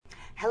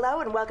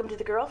Hello and welcome to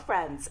The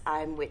Girlfriends.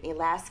 I'm Whitney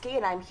Lasky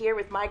and I'm here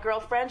with my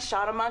girlfriend,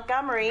 Shauna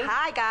Montgomery.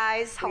 Hi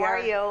guys, how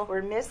are you?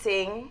 We're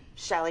missing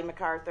Shelley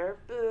MacArthur.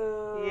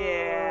 Boo.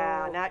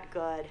 Yeah, not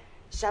good.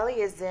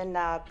 Shelley is in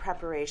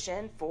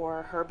preparation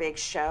for her big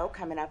show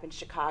coming up in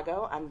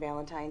Chicago on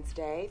Valentine's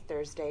Day,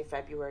 Thursday,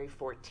 February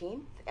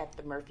 14th at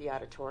the Murphy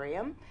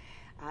Auditorium.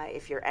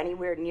 If you're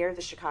anywhere near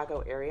the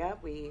Chicago area,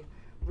 we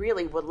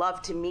really would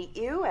love to meet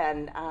you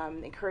and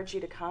encourage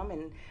you to come.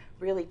 And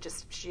really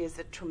she is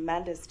a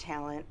tremendous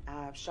talent.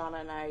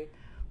 Shauna and I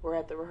were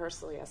at the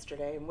rehearsal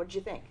yesterday, and what did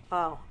you think?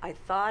 Oh, I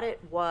thought it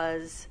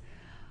was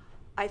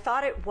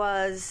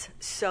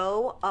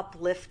so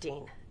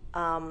uplifting.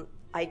 I'm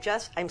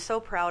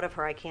so proud of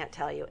her, I can't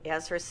tell you.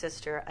 As her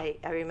sister, I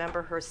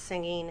remember her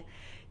singing,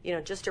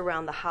 just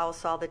around the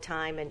house all the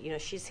time.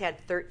 And, she's had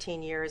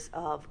 13 years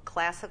of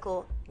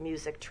classical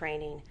music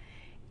training,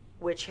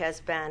 which has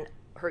been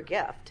her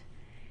gift.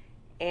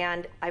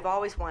 And I've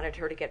always wanted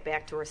her to get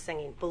back to her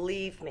singing.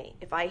 Believe me,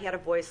 if I had a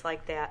voice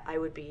like that, I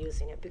would be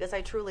using it because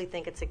I truly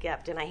think it's a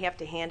gift. And I have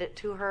to hand it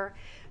to her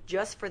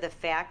just for the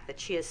fact that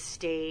she has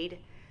stayed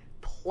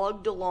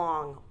plugged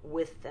along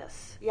with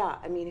this. Yeah,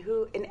 I mean,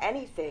 who in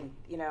anything,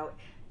 to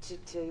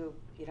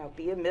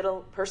be a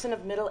person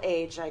of middle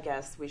age, I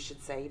guess we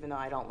should say, even though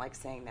I don't like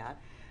saying that.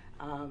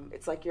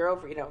 It's like you're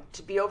over,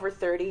 to be over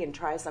 30 and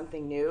try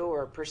something new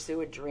or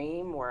pursue a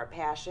dream or a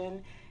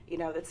passion,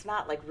 that's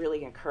not like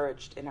really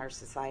encouraged in our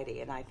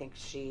society. And I think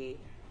she's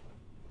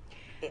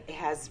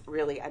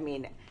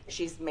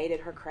made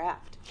it her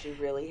craft. She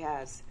really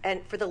has.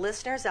 And for the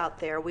listeners out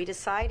there, we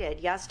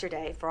decided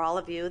yesterday, for all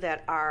of you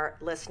that are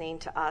listening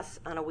to us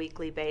on a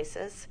weekly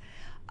basis,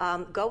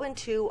 go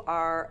into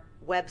our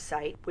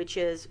website, which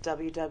is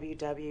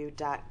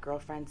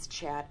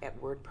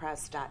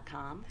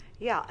www.girlfriendschat@wordpress.com.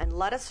 Yeah, and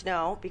let us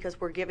know, because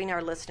we're giving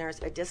our listeners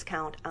a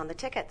discount on the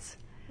tickets.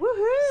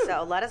 Woohoo!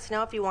 So let us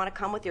know if you want to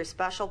come with your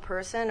special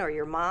person or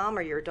your mom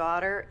or your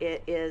daughter.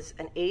 It is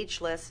an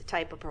ageless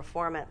type of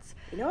performance.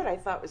 You know what I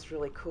thought was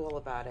really cool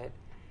about it?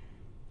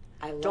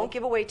 Don't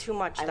give away too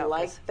much, though. I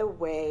like the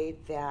way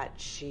that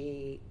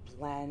she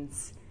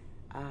blends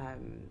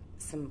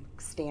some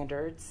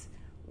standards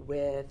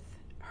with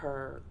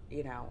her,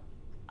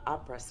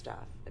 opera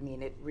stuff. I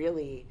mean,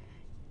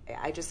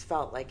 I just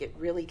felt like it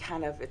really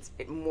kind of,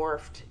 it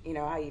morphed,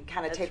 how you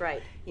kind of take,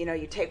 right.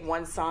 You take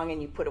one song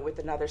and you put it with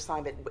another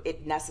song that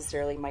it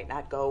necessarily might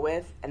not go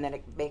with, and then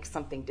it makes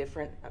something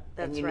different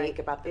and unique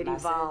about the message. It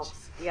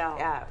evolves. Yeah.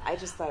 Yeah, I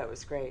just thought it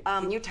was great.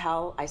 Can you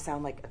tell I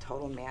sound like a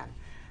total man?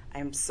 I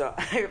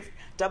have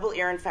double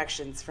ear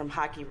infections from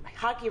hockey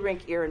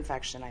rink ear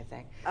infection, I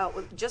think.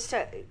 Oh, just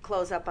to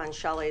close up on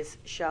Shelley's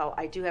show,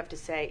 I do have to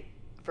say,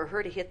 for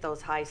her to hit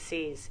those high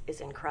C's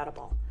is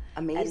incredible.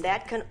 Amazing. And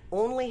that can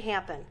only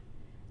happen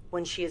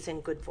when she is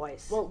in good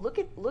voice. Well, look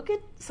at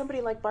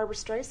somebody like Barbra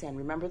Streisand.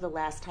 Remember the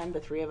last time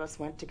the three of us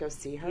went to go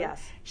see her?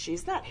 Yes.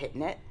 She's not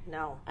hitting it.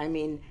 No. I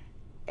mean,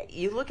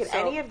 you look at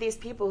any of these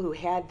people who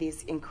had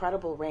these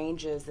incredible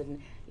ranges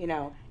and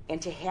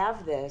to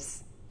have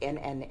this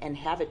and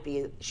have it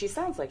be, she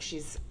sounds like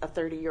she's a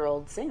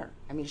 30-year-old singer.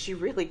 I mean, she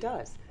really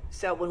does.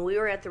 So when we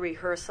were at the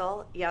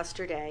rehearsal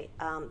yesterday,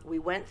 we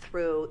went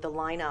through the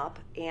lineup,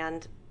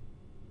 and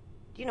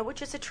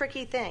which is a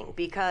tricky thing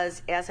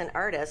because as an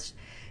artist,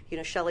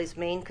 Shelley's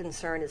main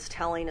concern is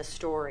telling a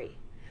story.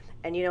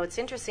 And it's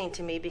interesting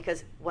to me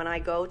because when I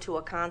go to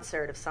a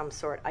concert of some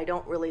sort, I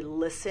don't really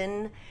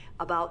listen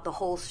about the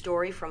whole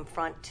story from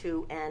front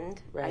to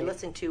end. Right. I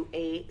listen to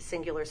a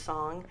singular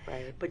song.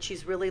 Right. But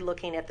she's really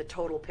looking at the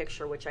total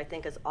picture, which I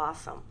think is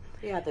awesome.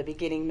 Yeah, the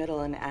beginning, middle,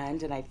 and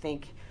end. And I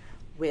think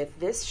with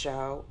this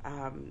show,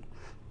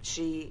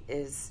 she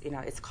is,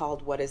 it's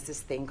called What Is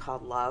This Thing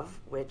Called Love,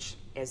 which,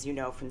 as you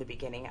know from the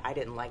beginning, I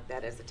didn't like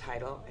that as a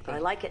title. I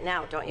like it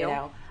now, don't you?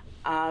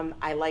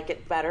 I like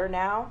it better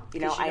now.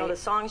 Because you know the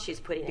songs she's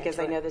putting because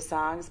into I know it. the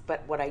songs.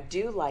 But what I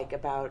do like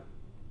about,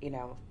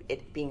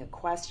 it being a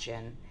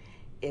question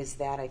is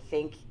that I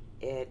think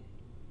it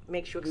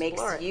makes you think,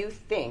 what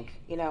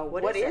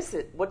is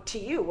it? What to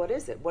you? What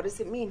is it? What does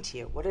it mean to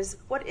you? What is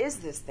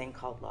this thing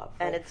called love?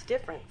 And it's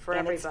different for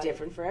everybody. It's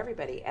different for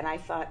everybody. And I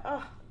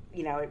thought,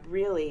 it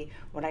really,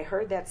 when I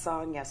heard that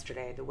song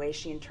yesterday, the way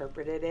she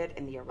interpreted it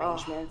and the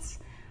arrangements,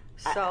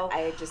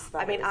 I just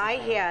thought I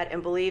had,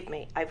 and believe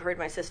me, I've heard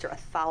my sister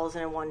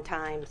 1,001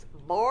 times,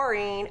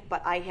 boring,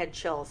 but I had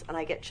chills, and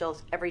I get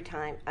chills every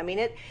time. I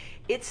mean,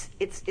 it's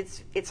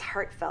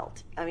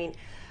heartfelt. I mean,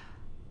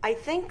 I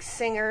think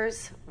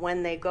singers,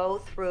 when they go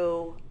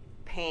through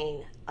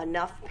pain,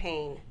 enough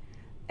pain,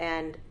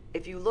 and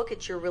if you look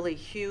at your really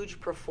huge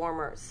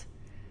performers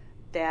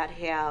that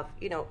have,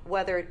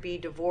 whether it be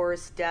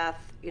divorce,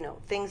 death,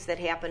 things that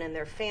happen in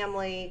their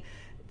family,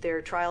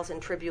 their trials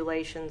and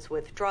tribulations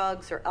with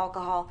drugs or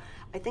alcohol,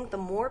 I think the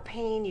more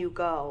pain you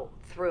go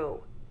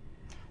through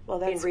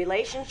in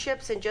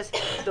relationships and just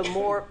the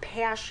more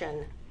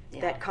passion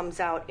that comes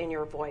out in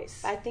your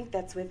voice. I think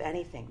that's with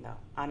anything, though.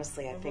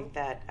 Honestly, I think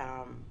that,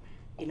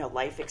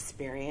 life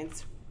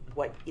experience,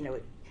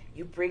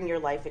 you bring your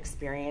life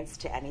experience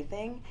to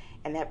anything,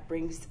 and that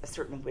brings a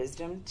certain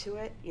wisdom to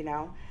it,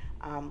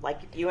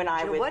 like you and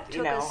I, what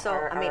took us so,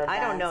 our I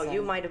don't know, you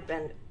and- might have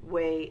been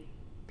way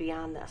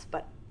beyond this,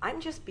 but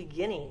I'm just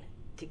beginning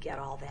to get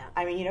all that.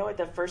 I mean, you know what,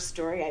 the first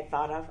story I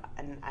thought of,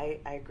 and I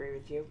agree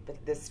with you,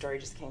 but this story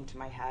just came to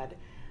my head.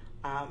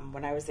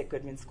 When I was at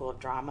Goodman School of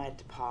Drama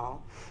at DePaul,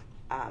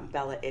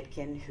 Bella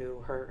Itkin, who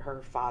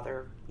her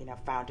father,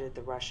 founded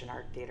the Russian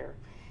Art Theater,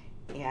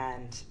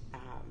 and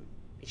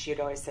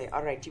she'd always say,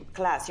 "All right,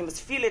 class, you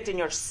must feel it in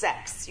your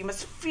sex. You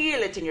must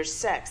feel it in your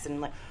sex."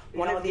 And like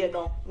one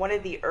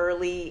of the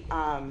early,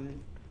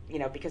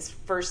 because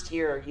first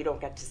year you don't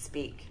get to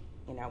speak,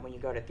 when you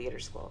go to theater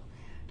school.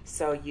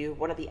 So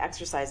one of the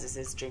exercises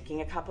is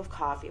drinking a cup of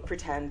coffee,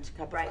 pretend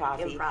cup of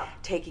coffee, improv.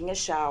 taking a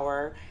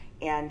shower,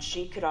 and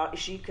she could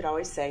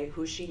always say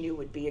who she knew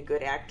would be a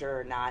good actor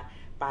or not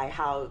by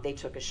how they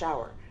took a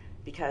shower,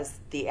 because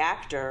the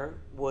actor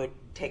would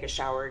take a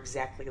shower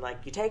exactly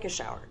like you take a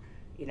shower.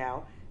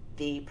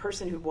 The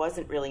person who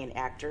wasn't really an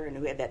actor and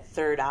who had that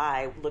third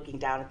eye looking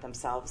down at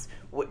themselves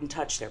wouldn't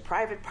touch their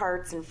private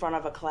parts in front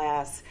of a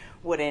class,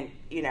 wouldn't.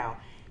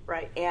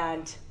 Right.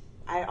 And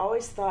I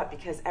always thought,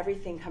 because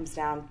everything comes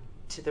down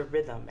to the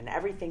rhythm, and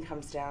everything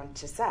comes down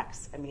to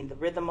sex. I mean, the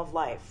rhythm of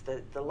life,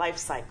 the life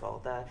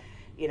cycle,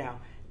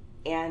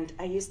 and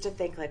I used to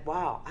think, like,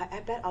 wow, I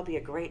bet I'll be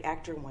a great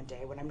actor one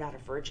day when I'm not a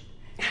virgin.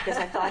 Because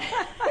I thought,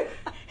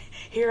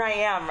 here I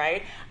am,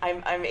 right?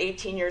 I'm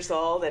 18 years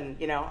old,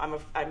 and I'm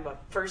a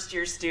first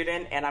year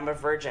student, and I'm a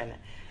virgin,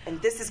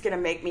 and this is going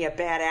to make me a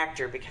bad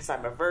actor because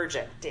I'm a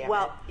virgin. Damn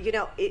well,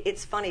 it.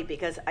 It's funny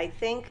because I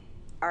think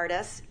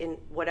artists, in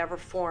whatever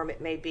form it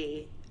may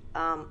be,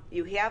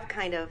 you have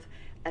kind of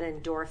an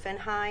endorphin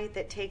high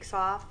that takes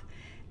off,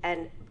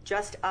 and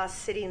just us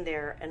sitting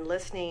there and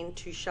listening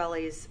to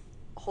Shelley's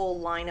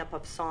whole lineup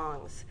of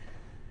songs,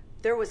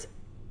 there was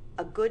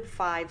a good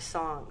 5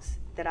 songs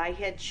that I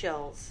had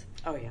chills.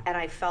 Oh, yeah. And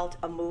I felt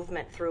a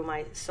movement through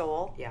my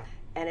soul. Yeah.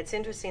 And it's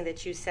interesting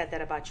that you said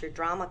that about your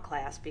drama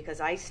class, because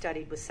I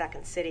studied with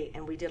Second City,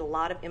 and we did a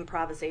lot of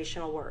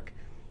improvisational work.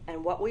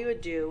 And what we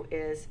would do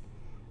is,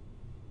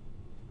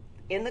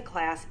 in the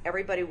class,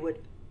 everybody would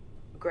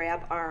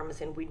grab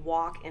arms and we'd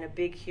walk in a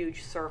big,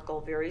 huge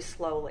circle very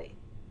slowly.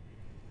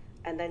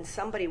 And then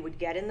somebody would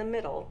get in the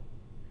middle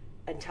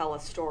and tell a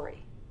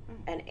story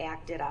and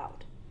act it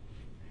out.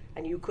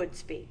 And you could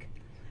speak.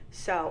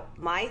 So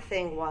my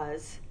thing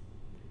was,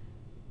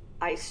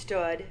 I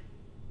stood,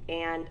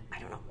 and I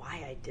don't know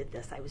why I did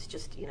this. I was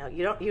just,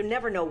 you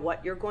never know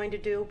what you're going to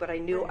do, but I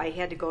knew I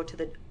had to go to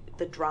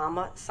the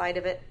drama side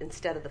of it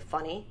instead of the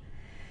funny,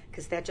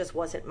 because that just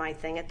wasn't my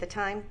thing at the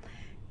time.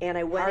 And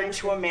I went Hard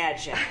to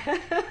imagine.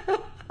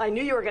 I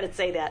knew you were going to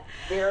say that.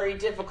 Very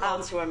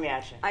difficult to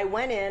imagine. I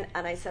went in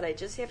and I said, I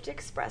just have to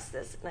express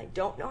this, and I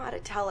don't know how to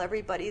tell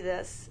everybody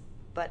this,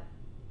 but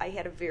I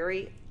had a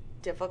very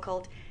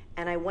difficult,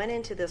 and I went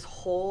into this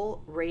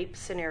whole rape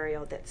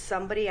scenario that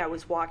I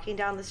was walking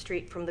down the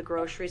street from the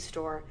grocery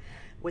store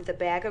with a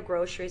bag of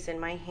groceries in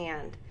my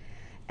hand,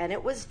 and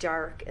it was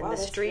dark, and the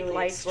street really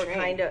lights were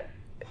extreme. kind of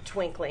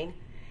twinkling,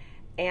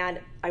 and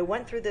I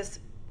went through this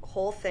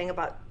whole thing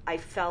about, I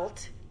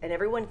felt, and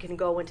everyone can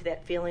go into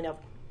that feeling of,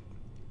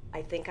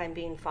 I think I'm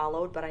being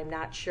followed, but I'm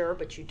not sure,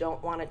 but you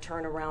don't want to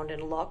turn around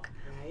and look.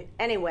 Right.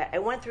 Anyway, I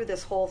went through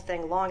this whole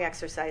thing, long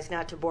exercise,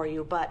 not to bore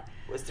you, but...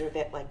 Was there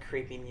that,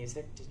 creepy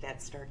music? Did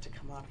that start to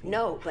come off?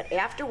 No, but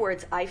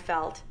afterwards I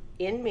felt,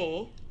 in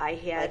me, I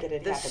had Like it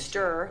had the happened to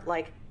stir,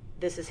 like,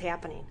 this is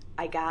happening.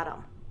 I got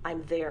him.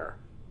 I'm there.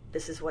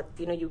 This is what,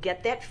 you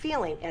get that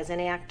feeling as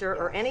an actor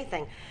or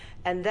anything.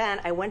 And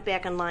then I went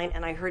back in line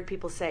and I heard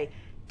people say,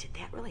 did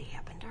that really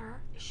happen to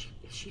her? Is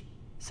she?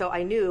 So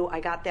I knew I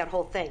got that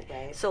whole thing.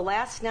 Right. So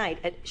last night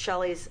at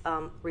Shelley's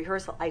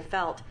rehearsal, I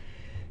felt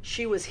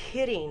she was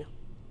hitting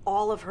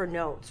all of her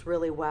notes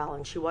really well,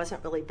 and she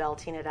wasn't really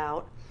belting it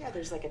out. Yeah,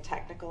 there's like a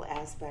technical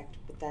aspect,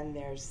 but then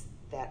there's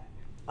that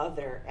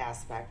other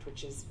aspect,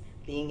 which is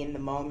being in the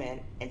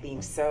moment and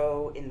being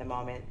so in the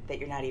moment that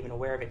you're not even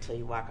aware of it till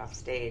you walk off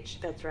stage.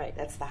 That's right.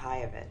 That's the high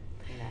of it.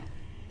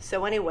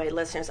 So anyway,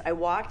 listeners, I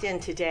walked in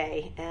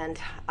today, and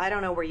I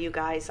don't know where you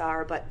guys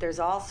are, but there's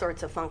all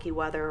sorts of funky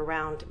weather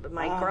around.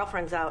 My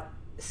girlfriend's out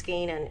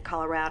skiing in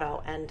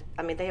Colorado, and,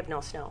 they have no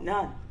snow.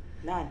 None.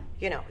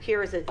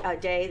 Here is a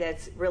day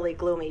that's really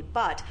gloomy.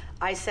 But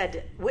I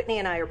said, Whitney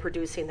and I are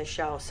producing the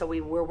show, so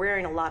we're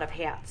wearing a lot of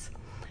hats.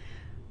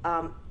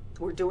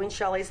 We're doing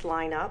Shelley's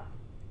lineup.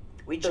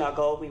 We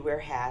juggle, we wear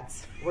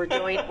hats. We're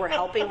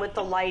helping with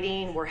the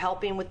lighting, we're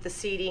helping with the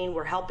seating,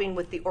 we're helping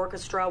with the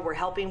orchestra, we're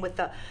helping with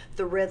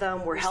the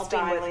rhythm, we're helping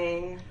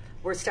styling.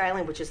 We're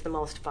styling, which is the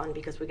most fun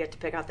because we get to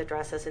pick out the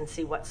dresses and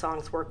see what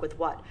songs work with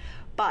what.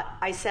 But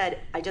I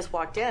just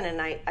walked in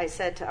and I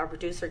said to our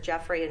producer,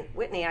 Jeffrey and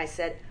Whitney, I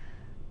said,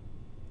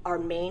 our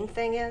main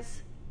thing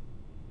is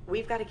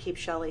we've got to keep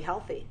Shelley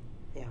healthy.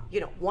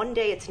 Yeah. One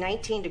day it's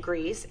 19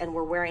 degrees and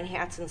we're wearing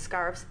hats and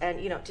scarves, and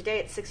today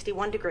it's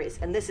 61 degrees,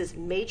 and this is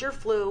major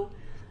flu,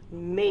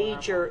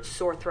 major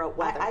sore throat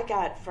weather. I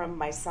got from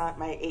my son,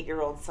 my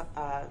 8-year-old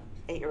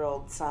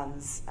 8-year-old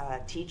son's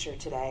teacher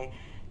today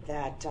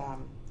that,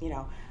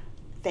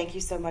 thank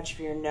you so much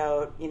for your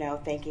note,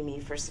 thanking me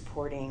for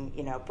supporting,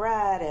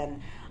 Brett.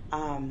 And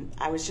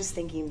I was just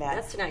thinking that,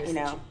 that's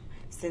nice.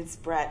 Since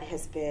Brett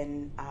has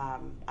been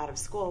out of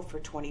school for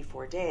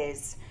 24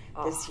 days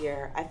this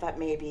year, I thought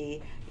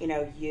maybe,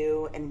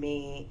 you and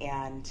me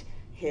and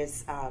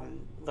his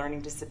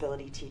learning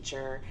disability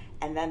teacher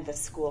and then the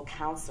school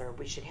counselor,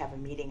 we should have a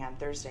meeting on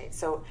Thursday.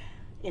 So,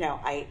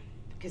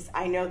 because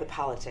I know the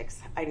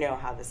politics, I know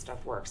how this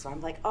stuff works. So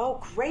I'm like,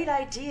 oh, great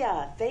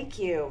idea, thank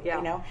you.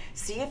 Yeah.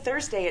 See you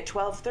Thursday at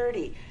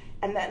 12:30.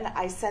 And then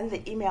I send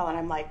the email, and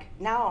I'm like,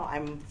 now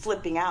I'm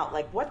flipping out.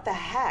 Like, what the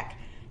heck?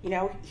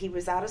 He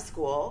was out of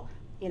school,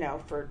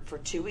 for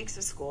 2 weeks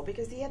of school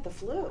because he had the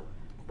flu.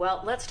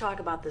 Well, let's talk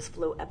about this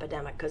flu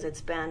epidemic because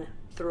it's been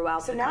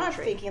throughout the country. So now I'm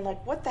thinking,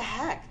 like, what the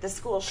heck? The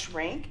school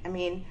shrank? I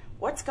mean,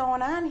 what's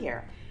going on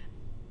here?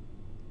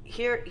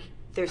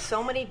 There's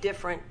so many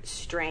different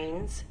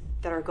strains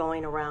that are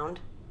going around.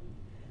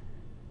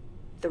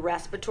 The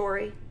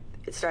respiratory,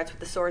 it starts with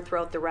the sore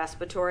throat, the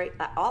respiratory.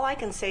 All I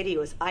can say to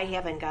you is I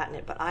haven't gotten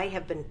it, but I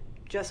have been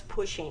just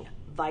pushing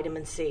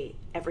vitamin C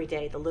every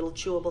day, the little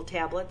chewable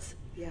tablets.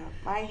 Yeah,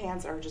 my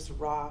hands are just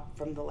raw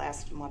from the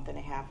last month and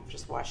a half of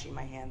just washing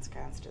my hands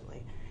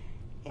constantly.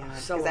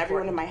 Because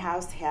everyone in my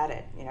house had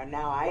it.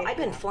 Now I've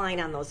been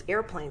flying on those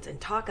airplanes and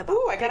talk about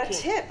Ooh, I got a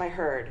tip, I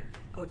heard.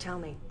 Oh, tell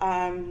me.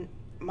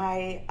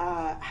 My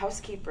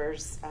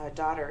housekeeper's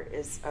daughter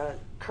is a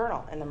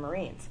colonel in the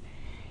Marines.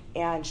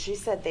 And she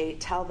said they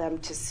tell them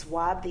to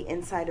swab the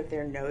inside of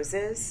their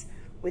noses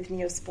with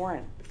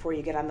Neosporin before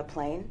you get on the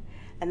plane,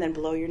 and then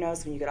blow your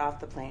nose when you get off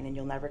the plane, and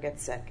you'll never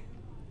get sick.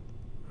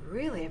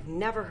 Really? I've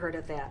never heard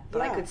of that. But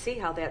Yeah. I could see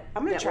how that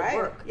I'm going to try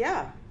would work. it.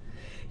 Yeah.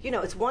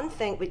 It's one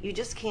thing, but you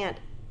just can't.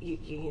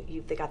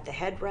 They got the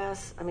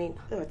headrests. I mean,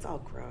 Oh, it's all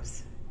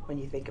gross when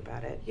you think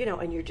about it.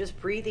 and you're just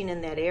breathing in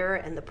that air,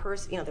 and the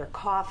person, they're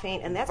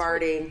coughing, and that's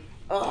Farting.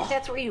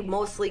 That's where you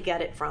mostly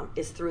get it from,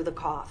 is through the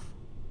cough.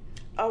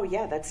 Oh,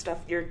 yeah, that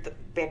stuff, the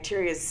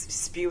bacteria is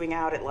spewing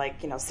out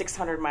at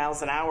 600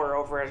 miles an hour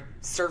over a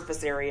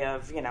surface area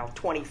of,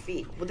 20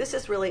 feet. Well, this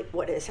is really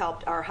what has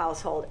helped our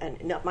household,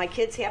 and no, my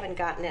kids haven't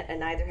gotten it, and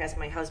neither has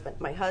my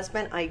husband. My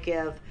husband, I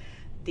give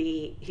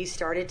he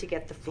started to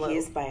get the flu. He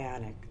is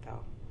bionic, though.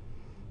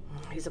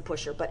 He's a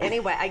pusher. But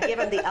anyway, I give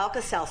him the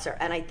Alka-Seltzer,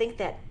 and I think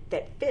that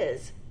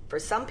fizz, for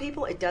some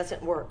people, it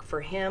doesn't work.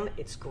 For him,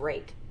 it's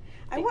great.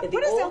 What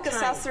is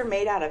Alka-Seltzer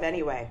made out of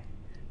anyway?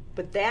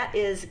 But that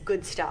is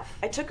good stuff.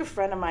 I took a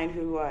friend of mine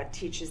who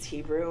teaches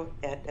Hebrew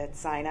at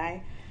Sinai.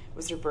 It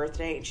was her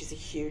birthday, and she's a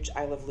huge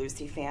I Love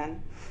Lucy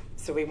fan.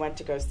 So we went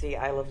to go see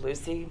I Love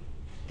Lucy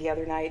the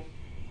other night,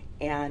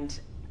 and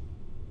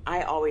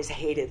I always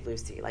hated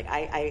Lucy. Like,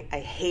 I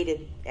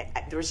hated,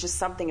 there was just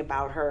something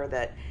about her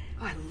that...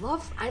 Oh,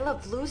 I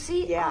love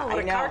Lucy. Yeah, oh,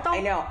 I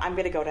know. I'm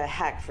going to go to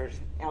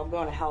I'll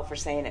go to hell for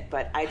saying it,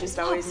 but I just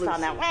always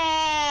found that,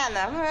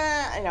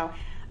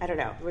 I don't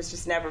know. It was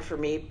just never for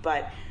me,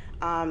 but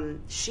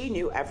she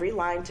knew every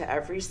line to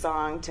every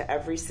song, to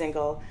every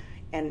single,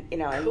 and,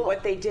 Cool. and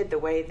what they did,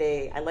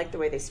 I like the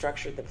way they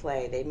structured the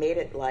play. They made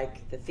it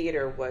like the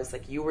theater was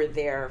like you were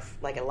there,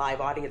 like a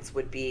live audience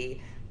would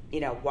be,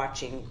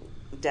 watching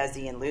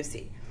Desi and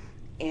Lucy.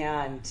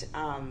 And,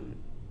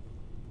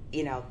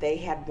 they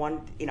had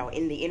one,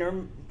 in the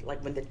interim,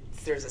 like when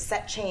there's a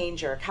set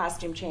change or a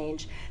costume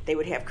change, they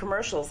would have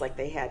commercials like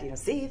they had,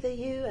 see the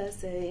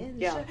USA,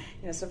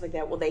 and stuff like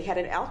that. Well, they had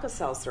an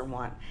Alka-Seltzer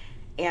one.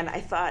 And I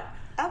thought,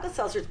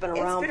 Alka-Seltzer's been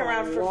around for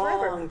a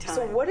forever. long time.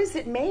 So what is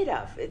it made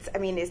of?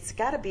 It's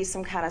got to be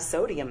some kind of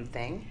sodium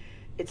thing.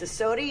 It's a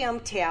sodium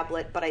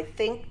tablet, but I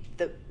think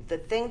the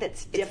thing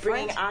that's different... It's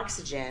bringing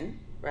oxygen,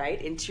 right,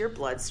 into your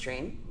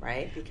bloodstream,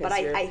 right? Because but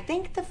I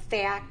think the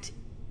fact,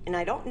 and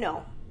I don't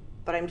know,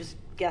 but I'm just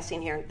guessing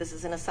here, this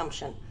is an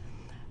assumption.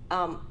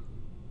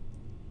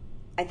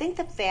 I think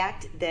the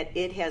fact that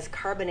it has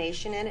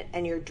carbonation in it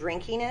and you're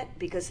drinking it,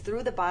 because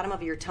through the bottom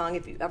of your tongue,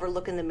 if you ever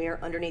look in the mirror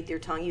underneath your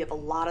tongue, you have a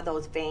lot of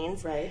those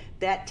veins. Right.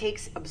 That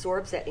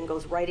absorbs that and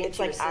goes right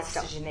into your system. It's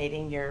like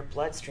oxygenating your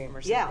bloodstream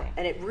or something. Yeah,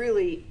 and it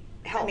really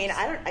helps. I mean,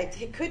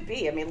 it could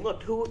be. I mean,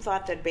 look, who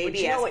thought that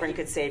baby aspirin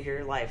could save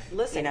your life?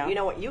 Listen, you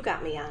know what you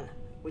got me on,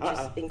 which is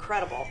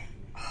incredible.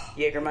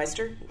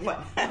 Jägermeister? What?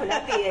 No,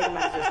 not the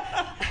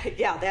Jägermeister.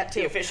 Yeah, that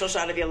too. The official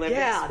shot of the Olympics?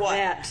 Yeah, what?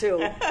 that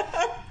too.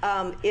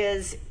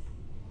 Is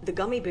the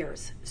gummy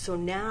bears. So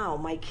now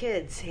my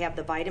kids have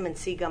the vitamin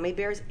C gummy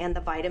bears and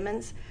the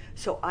vitamins.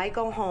 So I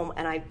go home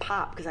and I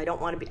pop because I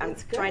don't want to be. I'm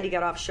trying to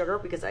get off sugar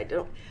because I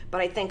don't.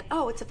 But I think,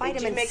 it's a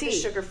vitamin C. They do make the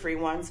sugar-free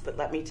ones, but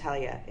let me tell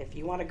you, if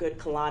you want a good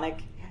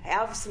colonic,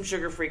 have some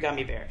sugar-free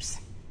gummy bears.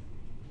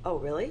 Oh,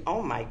 really?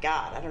 Oh my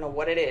God! I don't know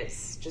what it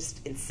is.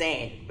 Just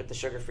insane with the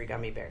sugar-free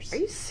gummy bears. Are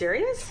you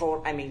serious?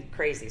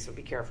 Crazy. So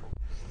be careful.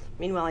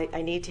 Meanwhile,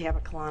 I need to have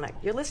a colonic.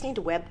 You're listening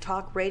to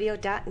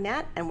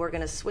webtalkradio.net, and we're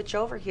going to switch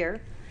over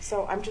here.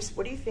 So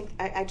what do you think?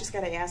 I just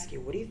got to ask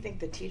you, what do you think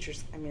the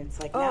teachers? I mean, it's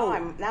like now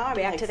I'm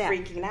like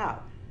freaking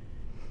out.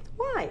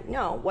 Why?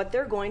 No. What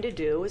they're going to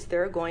do is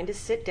they're going to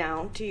sit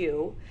down to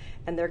you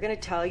and they're going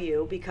to tell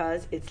you,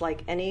 because it's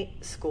like any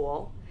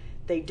school,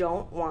 they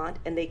don't want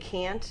and they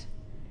can't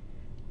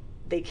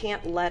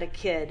let a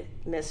kid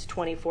miss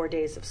 24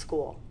 days of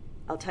school.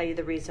 I'll tell you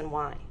the reason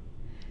why.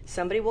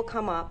 Somebody will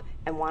come up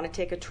and want to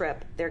take a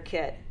trip, their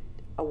kid,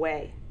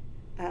 away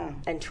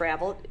and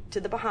travel to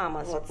the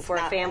Bahamas for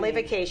a family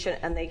vacation,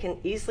 and they can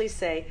easily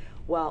say,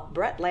 well,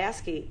 Brett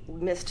Lasky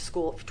missed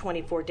school for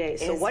 24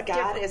 days. So what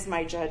God is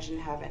my judge in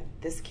heaven.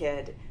 This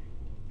kid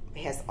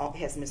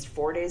has missed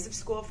 4 days of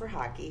school for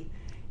hockey,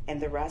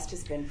 and the rest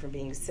has been from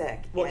being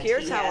sick. Well, and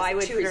here's how I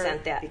would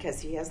present that. Because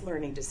he has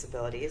learning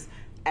disabilities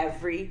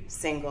every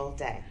single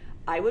day.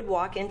 I would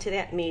walk into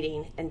that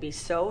meeting and be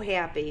so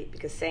happy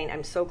because saying,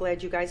 I'm so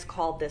glad you guys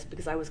called this,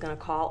 because I was going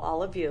to call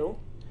all of you.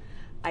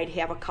 I'd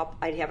have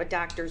a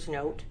doctor's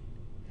note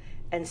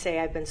and say,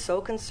 I've been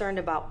so concerned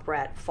about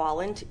Brett.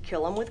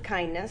 Kill him with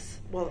kindness.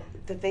 Well,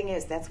 the thing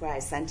is, that's why I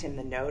sent him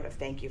the note of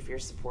thank you for your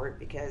support,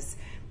 because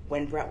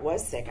when Brett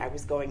was sick, I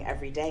was going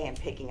every day and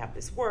picking up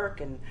his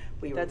work, and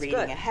we were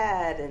reading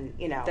ahead, and,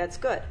 That's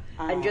good.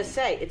 And just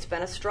say, it's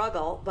been a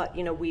struggle, but,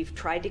 we've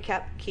tried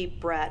to keep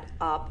Brett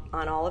up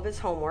on all of his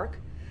homework,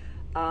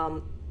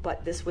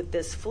 but with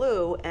this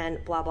flu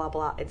and blah, blah,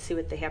 blah, and see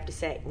what they have to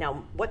say.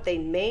 Now, what they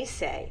may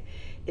say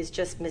is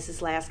just,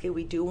 Mrs. Lasky,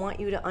 we do want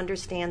you to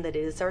understand that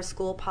it is our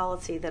school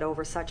policy that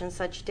over such and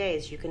such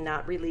days you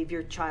cannot relieve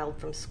your child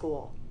from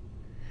school.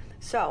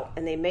 So,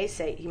 and they may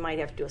say you might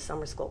have to do a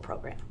summer school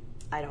program.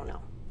 I don't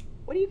know.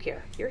 What do you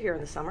care? You're here in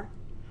the summer.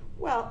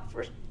 Well,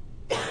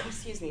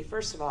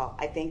 first of all,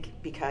 I think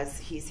because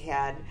he's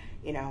had,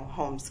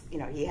 homes,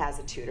 he has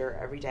a tutor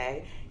every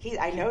day.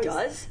 I know he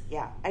does?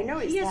 Yeah, I know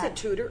he has a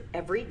tutor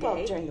every day?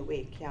 Well, during the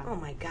week, yeah. Oh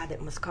my God,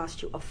 that must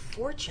cost you a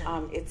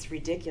fortune. It's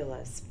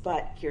ridiculous.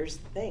 But here's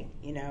the thing,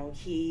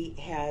 he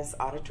has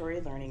auditory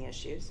learning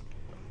issues.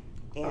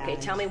 Okay,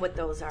 tell me what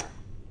those are.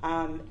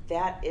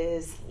 That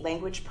is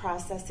language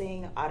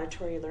processing,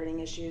 auditory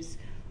learning issues.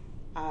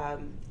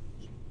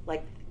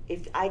 Like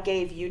if I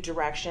gave you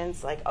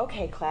directions, like,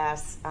 okay,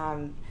 class,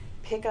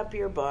 pick up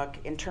your book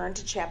and turn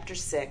to chapter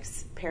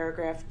 6,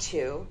 paragraph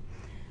 2.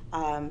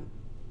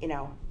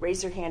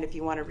 Raise your hand if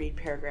you want to read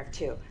paragraph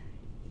 2.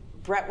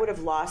 Brett would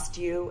have lost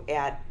you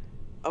at,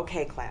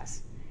 okay,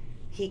 class.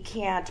 He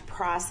can't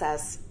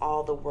process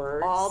all the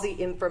words. All the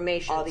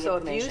information.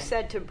 If you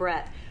said to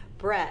Brett,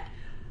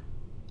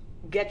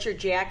 get your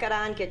jacket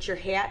on, get your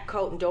hat,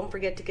 coat, and don't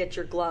forget to get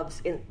your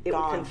gloves, it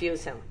would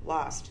confuse him.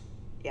 Lost.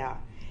 Yeah.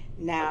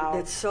 Now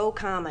it's so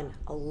common.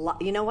 A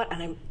lot. You know what?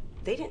 And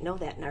they didn't know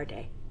that in our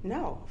day.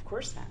 No, of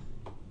course not.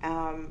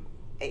 And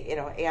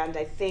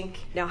I think.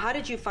 Now, how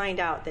did you find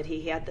out that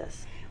he had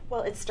this?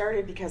 Well, it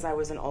started because I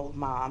was an old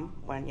mom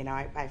when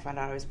I found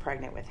out I was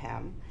pregnant with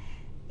him,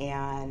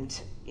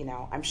 and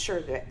I'm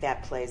sure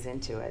that plays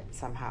into it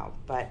somehow.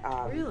 But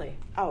really?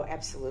 Oh,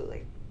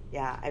 absolutely.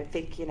 Yeah, I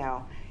think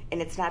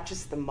and it's not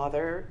just the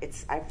mother.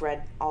 I've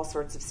read all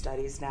sorts of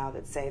studies now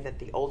that say that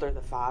the older the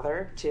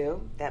father,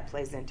 too, that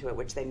plays into it,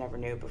 which they never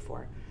knew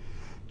before.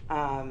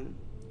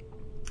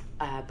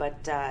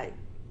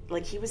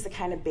 Like he was the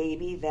kind of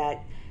baby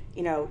that,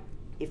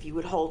 if you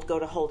would go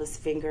to hold his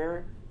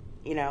finger,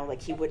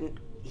 like he'd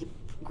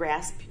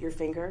grasp your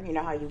finger. You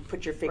know how you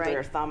put your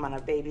finger or thumb on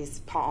a baby's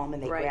palm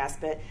and they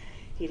grasp it?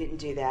 He didn't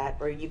do that.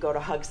 Or you go to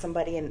hug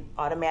somebody and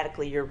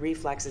automatically your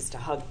reflex is to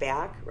hug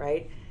back,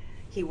 right?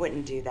 He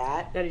wouldn't do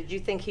that. Now, did you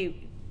think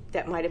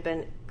that might have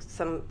been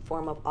some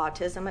form of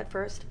autism at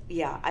first?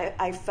 Yeah,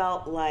 I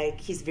felt like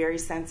he's very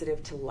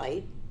sensitive to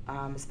light,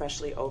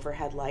 especially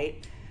overhead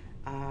light.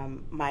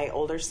 My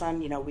older son,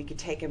 we could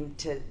take him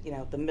to,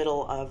 the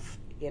middle of,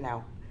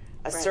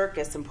 a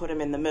circus and put him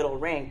in the middle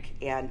rink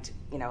and,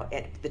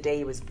 at the day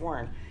he was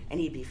born, and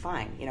he'd be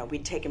fine.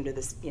 We'd take him to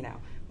this,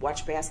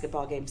 watch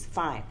basketball games,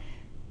 fine.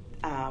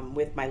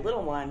 With my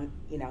little one,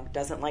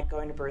 doesn't like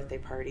going to birthday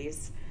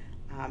parties.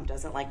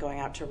 Doesn't like going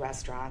out to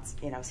restaurants.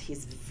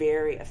 He's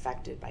very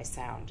affected by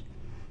sound.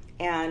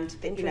 And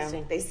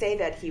they say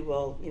that he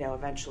will,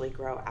 eventually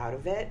grow out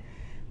of it.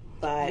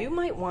 But you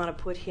might want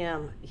to put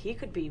him. He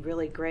could be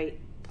really great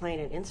playing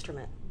an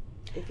instrument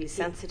if he's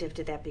sensitive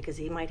to that, because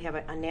he might have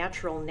a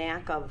natural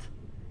knack of.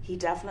 He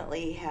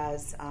definitely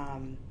has.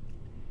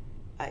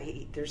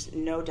 There's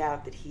no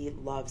doubt that he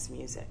loves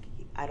music.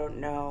 I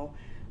don't know.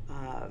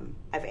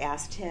 I've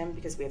asked him,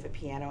 because we have a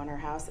piano in our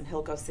house, and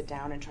he'll go sit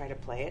down and try to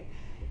play it.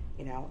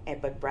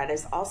 But Brett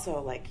is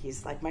also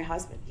he's like my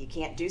husband. He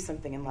can't do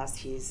something unless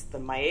he's the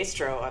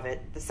maestro of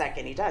it the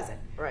second he does it.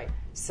 Right.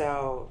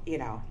 So,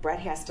 Brett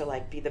has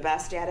to be the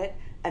best at it,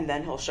 and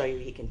then he'll show you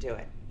he can do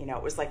it.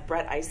 It was like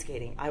Brett ice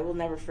skating. I will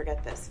never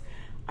forget this.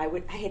 I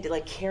had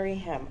to carry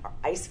him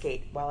ice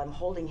skate while I'm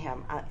holding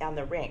him on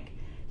the rink.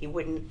 He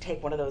wouldn't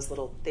take one of those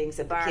little things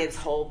that the kids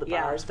hold, the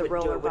bars, the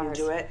roller bars. Wouldn't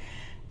do it.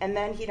 And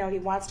then, he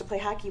wants to play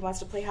hockey.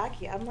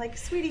 I'm like,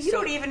 sweetie, you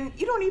don't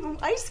even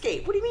ice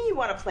skate. What do you mean you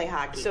want to play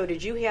hockey? So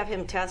did you have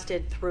him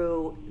tested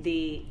through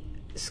the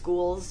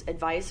school's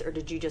advice, or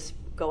did you just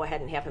go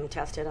ahead and have him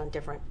tested on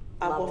different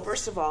levels. Well,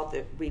 first of all,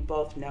 we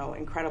both know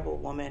incredible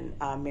woman,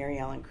 Mary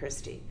Ellen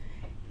Christie,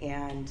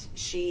 and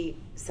she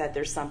said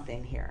there's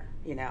something here.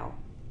 He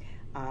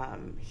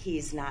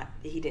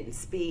didn't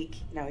speak.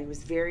 He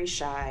was very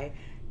shy,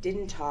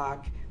 didn't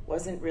talk,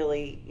 wasn't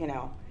really.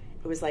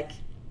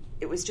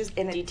 It was just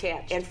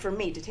detached. And for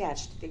me,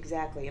 detached,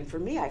 exactly. And for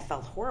me, I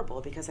felt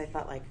horrible because I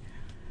felt like,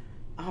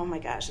 oh my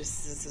gosh,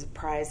 this is a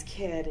prize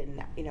kid,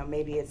 and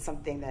maybe it's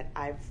something that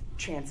I've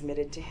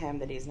transmitted to him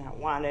that he's not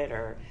wanted,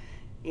 or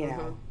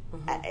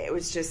it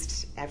was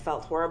just, I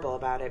felt horrible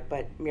about it.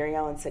 But Mary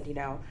Ellen said,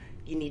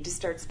 you need to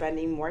start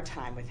spending more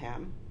time with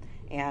him,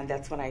 and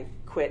that's when I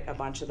quit a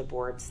bunch of the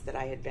boards that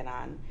I had been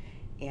on.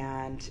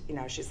 And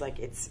she's like,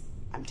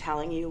 I'm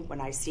telling you, when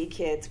I see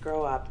kids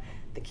grow up,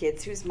 the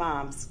kids whose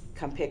moms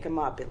come pick them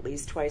up at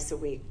least twice a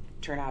week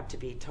turn out to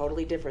be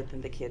totally different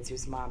than the kids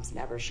whose moms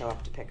never show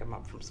up to pick them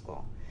up from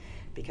school,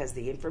 because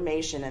the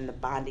information and the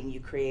bonding you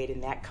create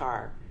in that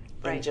car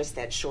in just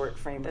that short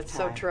frame of time. That's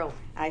so true.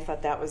 I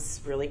thought that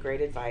was really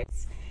great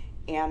advice.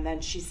 And then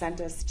she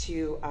sent us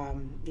to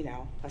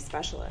a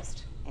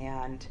specialist,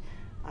 and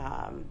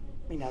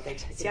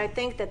I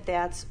think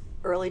that's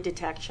early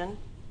detection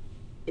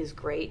is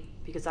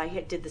great, because I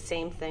did the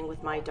same thing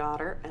with my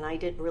daughter, and I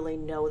didn't really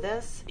know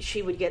this.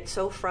 She would get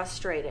so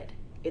frustrated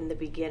in the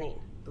beginning,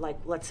 like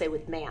let's say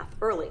with math,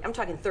 early. I'm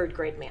talking third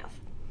grade math.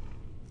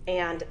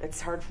 And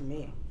it's hard for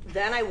me.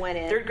 Then I went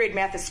in. Third grade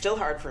math is still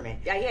hard for me.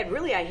 I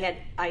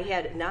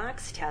had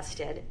Knox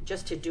tested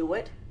just to do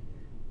it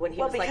when he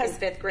was like in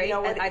fifth grade.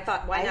 And I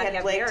thought, why not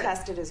have Blake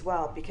tested as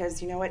well?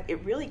 Because it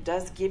really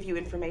does give you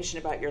information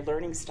about your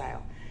learning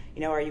style.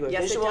 Are you a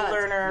visual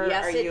learner?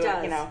 Yes, it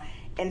does.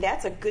 And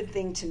that's a good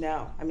thing to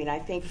know. I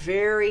think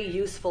very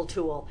useful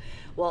tool.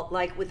 Well,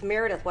 like with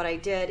Meredith, what I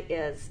did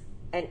is,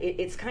 and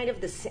it's kind of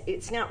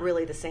it's not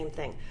really the same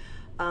thing.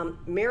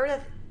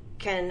 Meredith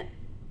can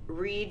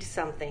read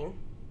something,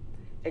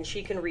 and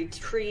she can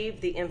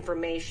retrieve the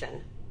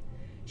information.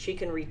 She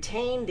can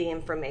retain the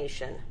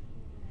information,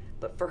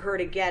 but for her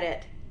to get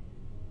it,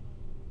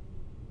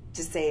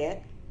 to say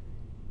it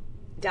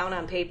down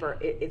on paper,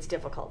 it's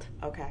difficult.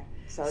 Okay,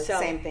 so it's the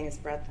same thing as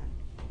Brett then.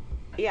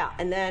 Yeah,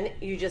 and then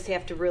you just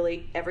have to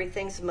really,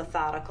 everything's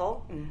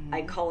methodical. Mm-hmm.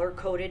 I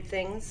color-coded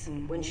things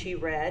when she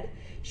read.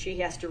 She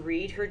has to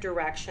read her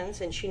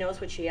directions, and she knows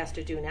what she has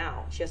to do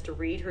now. She has to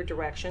read her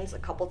directions a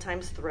couple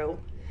times through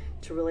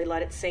to really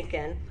let it sink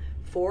in.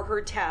 For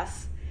her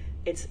tests,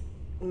 it's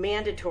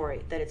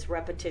mandatory that it's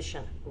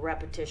repetition,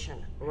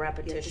 repetition,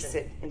 repetition. You have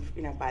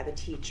to sit by the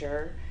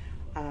teacher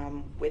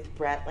with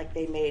Brett. Like,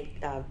 they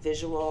made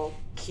visual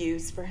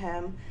cues for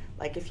him.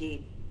 Like, if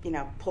he,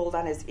 pulled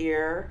on his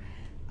ear,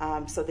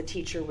 so the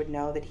teacher would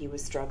know that he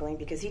was struggling,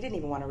 because he didn't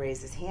even want to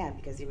raise his hand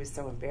because he was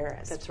so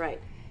embarrassed. That's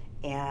right.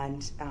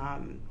 And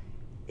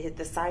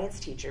the science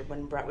teacher,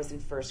 when Brett was in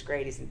first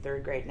grade, he's in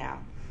third grade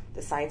now,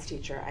 the science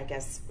teacher, I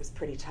guess, was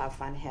pretty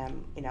tough on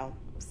him,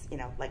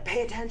 like,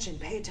 pay attention.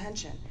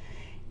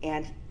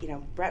 And,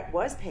 Brett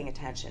was paying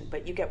attention,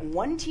 but you get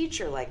one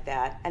teacher like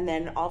that, and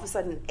then all of a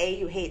sudden, A,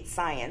 you hate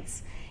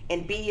science,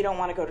 and B, you don't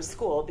want to go to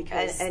school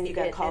because you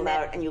got called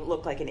out and you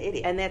look like an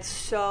idiot. And that's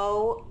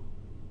so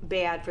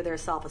bad for their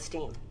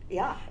self-esteem.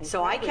 Yeah.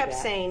 So I kept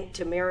saying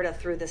to Meredith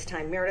through this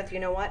time, Meredith, you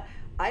know what?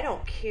 I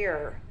don't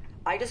care.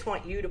 I just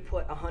want you to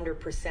put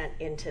 100%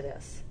 into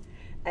this.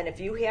 And if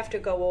you have to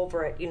go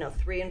over it,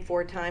 3 and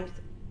 4 times,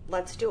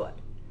 let's do it.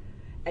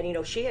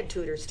 And, she had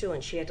tutors too,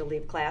 and she had to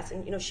leave class.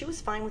 And, she was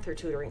fine with her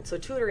tutoring. So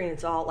tutoring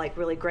is all, like,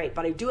 really great.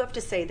 But I do have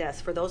to say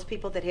this, for those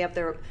people that have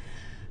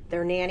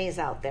their nannies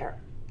out there,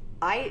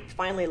 I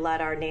finally let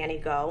our nanny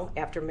go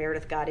after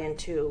Meredith got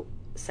into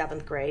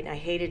 7th grade. I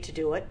hated to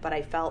do it, but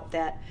I felt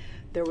that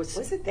there was...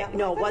 Was it that?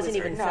 No, it wasn't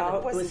even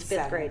 7th. It was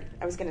 5th grade.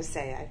 I was going to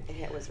say,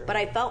 it was... Really, but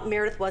I felt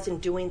Meredith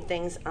wasn't doing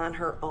things on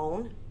her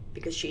own,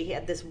 because she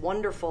had this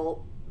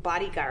wonderful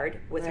bodyguard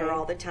with her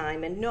all the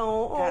time, and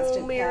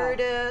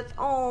Meredith,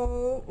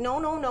 no,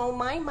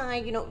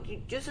 my,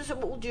 just as it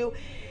will do.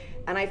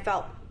 And I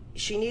felt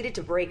she needed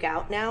to break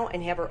out now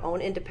and have her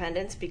own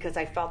independence, because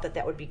I felt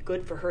that would be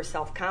good for her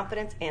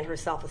self-confidence and her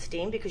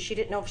self-esteem, because she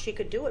didn't know if she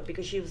could do it,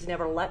 because she was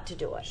never let to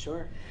do it.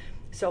 Sure.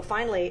 So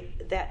finally,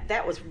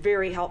 that was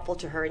very helpful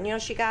to her.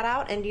 And, she got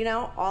out, and,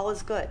 all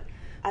is good.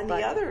 On the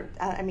other,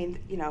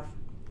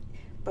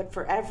 but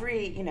for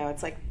every,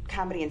 it's like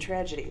comedy and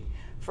tragedy.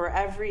 For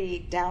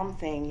every down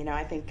thing,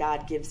 I think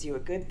God gives you a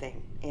good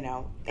thing, And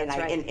That's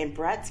right. In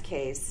Brett's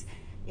case,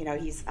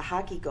 he's a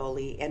hockey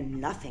goalie, and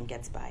nothing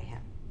gets by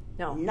him.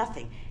 No.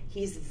 Nothing.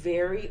 He's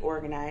very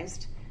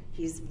organized.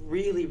 He's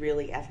really,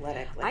 really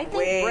athletic. I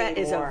think Brett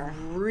is a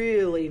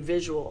really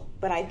visual.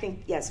 But I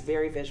think, yes,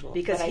 very visual.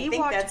 Because I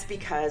think that's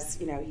because,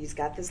 he's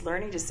got this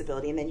learning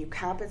disability, and then you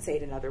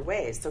compensate in other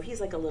ways. So he's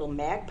like a little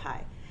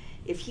magpie.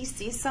 If he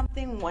sees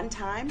something one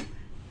time,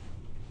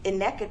 and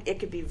it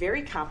could be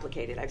very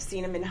complicated. I've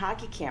seen him in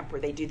hockey camp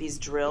where they do these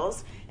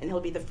drills, and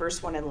he'll be the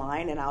first one in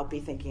line, and I'll be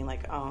thinking,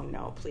 like, oh,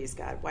 no, please,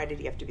 God, why did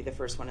he have to be the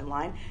first one in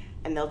line?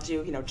 And they'll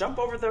do, jump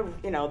over the,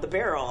 the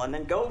barrel, and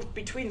then go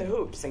between the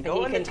hoops, and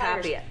go in the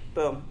tires. Copy it.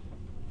 Boom.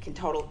 can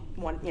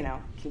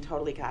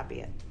totally copy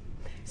it.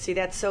 See,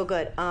 that's so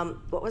good.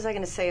 What was I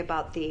going to say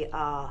about the?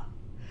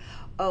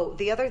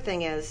 The other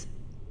thing is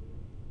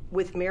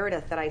with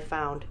Meredith that I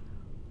found.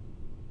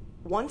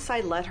 Once I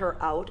let her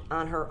out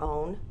on her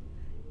own,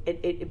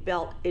 it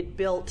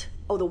built.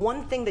 Oh, the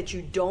one thing that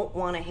you don't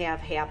want to have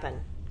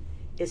happen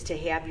is to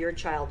have your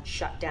child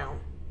shut down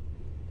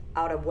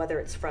out of whether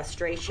it's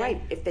frustration.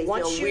 Right. If they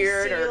Once feel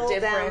weird or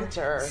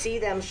different see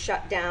them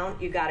shut down,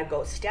 you got to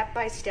go step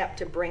by step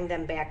to bring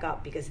them back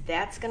up, because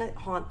that's going to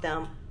haunt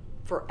them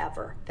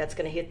forever. That's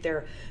going to hit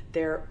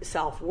their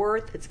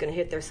self-worth. It's going to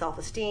hit their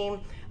self-esteem.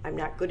 I'm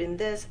not good in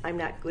this. I'm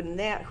not good in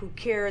that. Who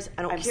cares?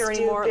 I don't care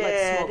anymore.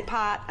 Let's smoke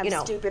pot. I'm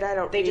stupid. I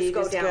don't. They just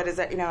go as down. Good as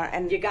that,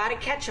 and you got to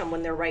catch them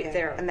when they're right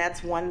there. And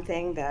that's one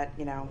thing that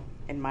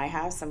in my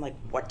house, I'm like,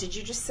 what did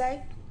you just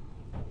say?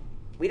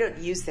 We don't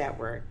use that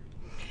word.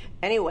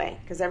 Anyway,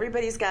 because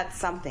everybody's got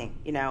something.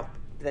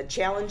 The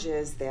challenge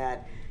is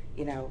that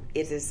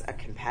it is a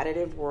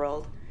competitive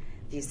world.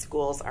 These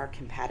schools are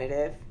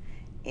competitive,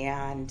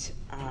 and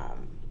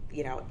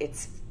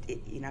it's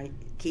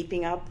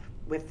keeping up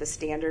with the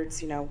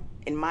standards.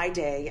 In my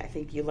day, I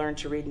think you learned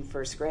to read in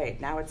first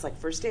grade. Now it's like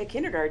first day of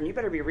kindergarten, you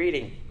better be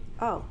reading.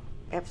 Oh,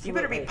 absolutely. You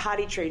better be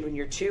potty trained when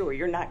you're 2, or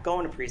you're not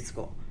going to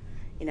preschool.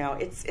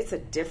 It's a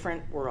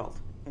different world.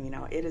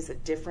 It is a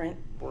different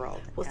world.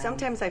 Well,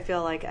 sometimes I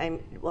feel like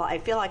I'm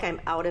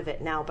out of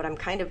it now, but I'm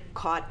kind of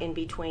caught in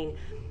between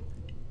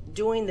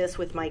doing this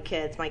with my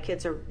kids. My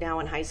kids are now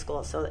in high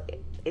school, so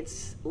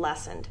it's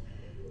lessened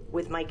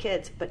with my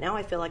kids, but now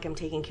I feel like I'm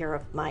taking care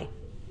of my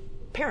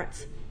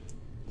parents.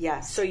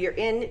 Yes. So you're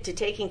into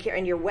taking care,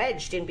 and you're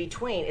wedged in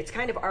between. It's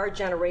kind of our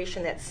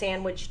generation that's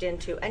sandwiched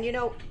into, and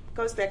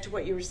goes back to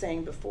what you were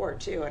saying before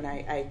too, and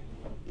I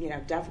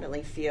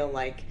definitely feel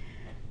like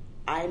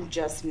I'm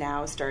just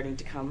now starting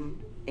to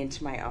come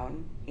into my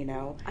own.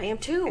 I am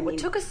too. What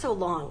took us so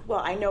long?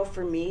 Well, I know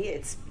for me,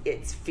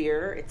 it's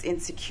fear, it's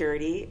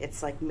insecurity,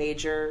 it's like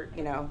major,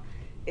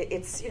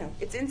 it's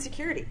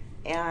insecurity,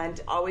 and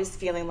always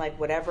feeling like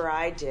whatever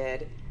I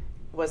did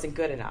wasn't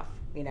good enough,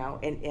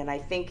 and I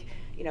think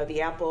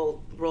the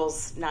apple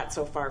rolls not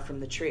so far from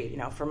the tree.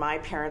 For my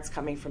parents,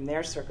 coming from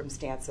their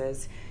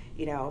circumstances,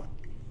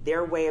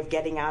 their way of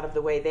getting out of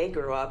the way they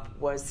grew up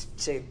was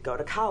to go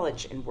to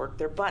college and work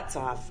their butts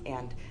off,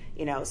 and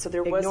so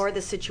there was ignore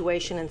the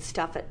situation and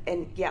stuff it,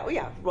 and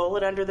roll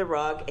it under the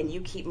rug, and you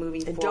keep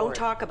moving and forward. Don't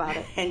talk about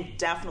it. And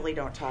definitely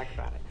don't talk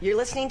about it. You're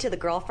listening to The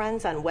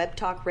Girlfriends on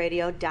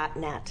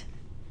webtalkradio.net.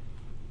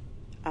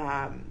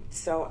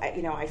 So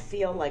I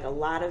feel like a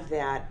lot of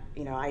that,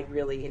 I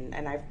really,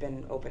 and I've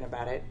been open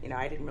about it,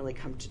 I didn't really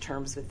come to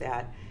terms with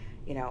that,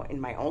 in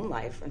my own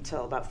life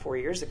until about 4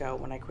 years ago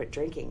when I quit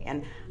drinking.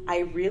 And I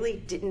really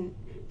didn't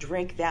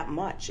drink that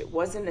much. It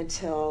wasn't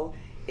until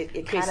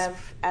it kind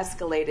of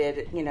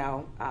escalated,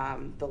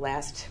 the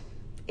last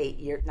 8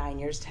 years, 9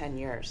 years, 10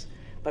 years.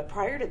 But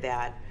prior to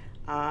that,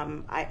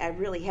 I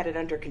really had it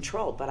under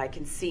control. But I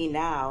can see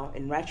now,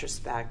 in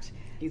retrospect,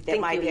 that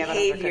my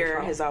behavior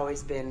has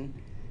always been,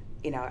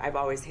 I've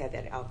always had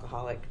that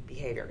alcoholic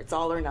behavior. It's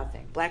all or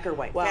nothing, black or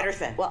white, fat or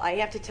thin. Well, I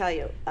have to tell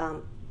you,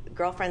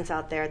 girlfriends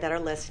out there that are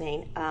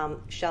listening,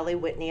 Shelley,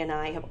 Whitney, and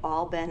I have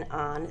all been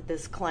on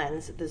this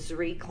cleanse, the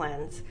ZRE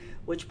cleanse,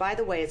 which, by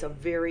the way, is a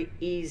very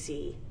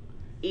easiest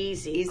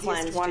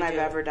cleanse one to I've do.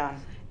 ever done.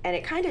 And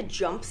it kind of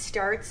jump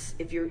starts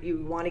if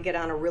you want to get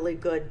on a really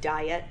good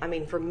diet. I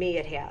mean, for me,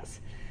 it has.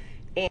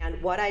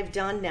 And what I've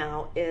done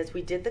now is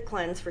we did the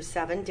cleanse for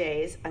 7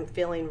 days. I'm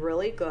feeling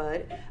really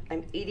good.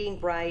 I'm eating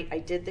right. I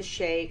did the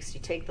shakes. You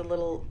take the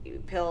little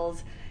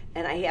pills.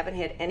 And I haven't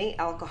had any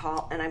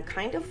alcohol. And I'm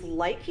kind of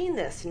liking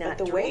this, not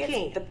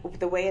drinking.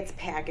 The way it's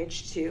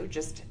packaged, too,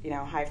 just,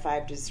 high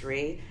five to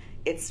ZRE,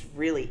 it's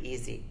really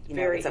easy.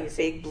 It's a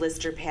big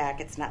blister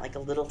pack. It's not like a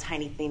little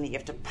tiny thing that you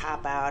have to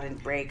pop out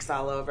and breaks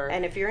all over.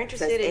 And if you're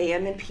interested it says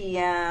AM and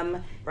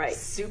PM, right,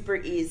 super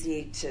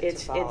easy to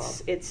follow.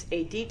 It's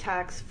a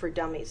detox for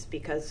dummies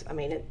because,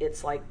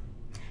 it's like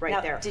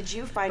right there. Did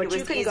you find it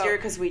was easier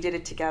because we did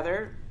it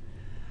together?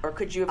 Or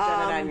could you have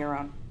done it on your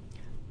own?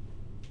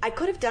 I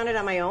could have done it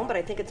on my own, but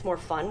I think it's more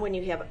fun when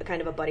you have a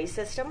kind of a buddy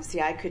system. See,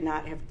 I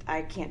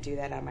can't do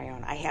that on my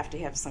own. I have to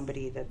have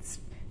somebody that's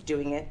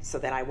doing it so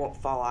that I won't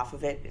fall off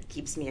of it. It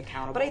keeps me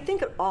accountable. But I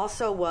think it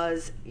also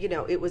was,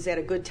 it was at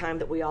a good time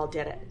that we all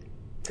did it.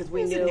 Because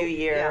we knew it's a new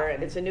year.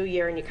 Yeah, it's a new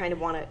year, and you kind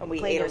of want to clean your system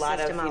out. We ate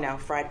a lot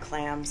of, fried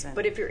clams and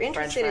But if you're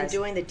interested French in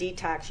doing the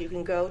detox, you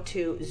can go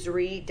to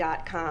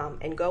ZRE.com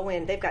and go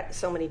in. They've got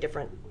so many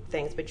different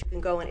things, but you can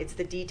go in. It's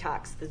the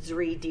detox, the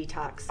ZRE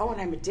detox. Oh, and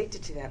I'm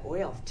addicted to that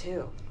oil,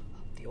 too.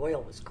 The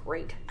oil was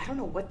great. I don't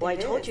know what that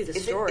is. Well, I told you the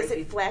story. Is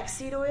it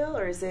flaxseed oil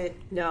or is it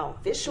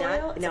fish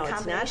oil? No,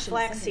 it's not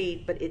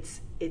flaxseed, but it's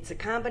a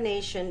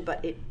combination,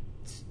 but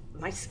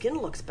my skin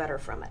looks better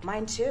from it.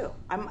 Mine too.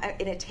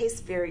 And it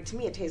tastes to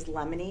me it tastes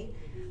lemony.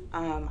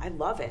 I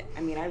love it.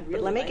 I really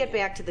But let me get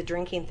back to the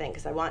drinking thing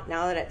because I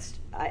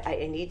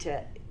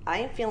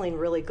am feeling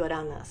really good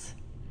on this.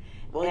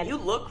 Well, and you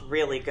look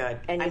really good.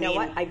 And you know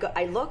what?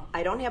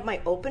 I don't have my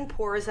open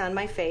pores on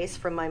my face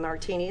from my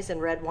martinis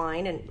and red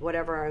wine and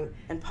whatever.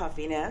 And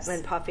puffiness.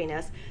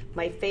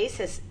 My face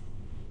is.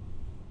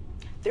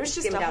 There's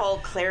just a whole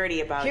clarity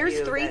about you.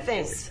 Here's three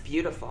things. Is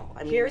beautiful.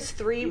 I mean, here's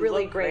three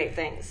really great great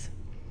things.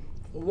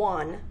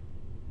 One,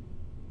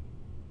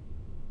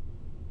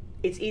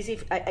 it's easy.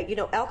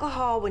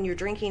 Alcohol, when you're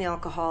drinking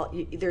alcohol,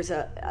 there's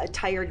a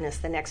tiredness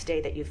the next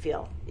day that you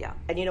feel. Yeah.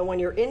 And, when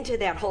you're into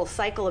that whole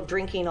cycle of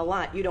drinking a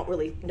lot, you don't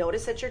really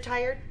notice that you're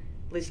tired.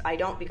 At least I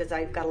don't, because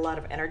I've got a lot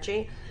of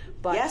energy.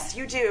 But yes,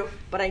 you do.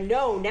 But I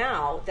know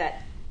now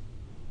that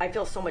I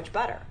feel so much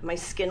better. My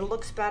skin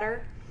looks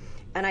better.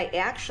 And I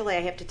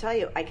have to tell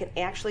you, I can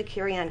actually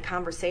carry on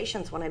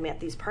conversations when I'm at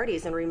these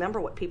parties and remember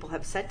what people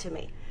have said to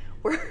me.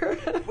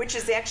 Which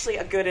is actually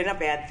a good and a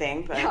bad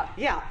thing, but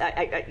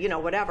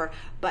whatever.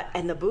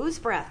 And the booze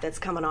breath that's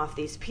coming off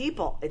these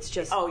people, it's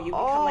just you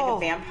become like a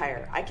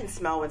vampire. I can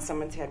smell when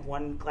someone's had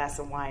one glass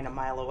of wine a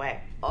mile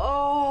away.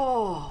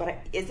 But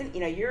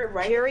you're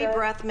right. Carry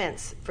breath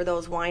mints for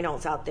those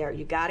winos out there.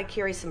 You got to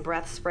carry some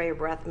breath spray or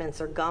breath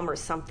mints or gum or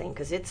something,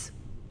 because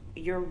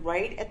you're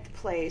right at the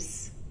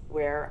place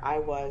where I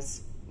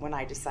was when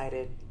I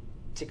decided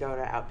to go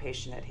to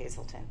outpatient at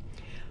Hazelton.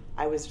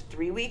 I was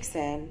 3 weeks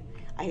in.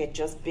 I had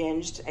just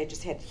binged. I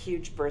just had a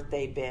huge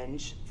birthday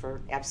binge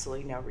for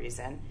absolutely no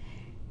reason.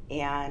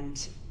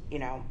 And,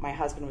 my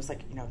husband was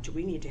like, do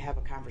we need to have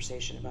a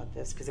conversation about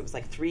this? Because it was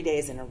like 3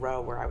 days in a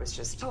row where I was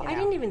just, I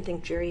didn't even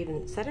think Jerry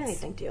even said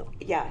anything to you.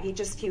 Yeah, he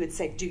would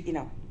say,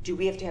 do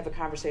we have to have a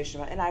conversation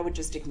about it? And I would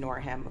just ignore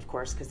him, of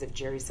course, because if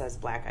Jerry says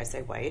black, I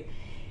say white.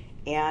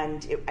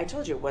 And I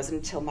told you, it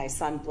wasn't until my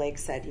son Blake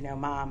said,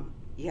 Mom,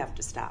 you have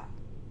to stop.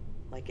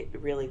 Like, it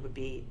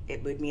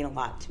would mean a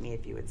lot to me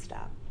if you would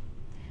stop.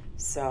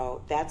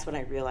 So that's when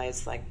I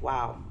realized,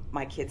 wow,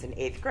 my kid's in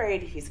 8th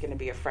grade. He's going to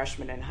be a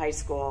freshman in high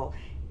school,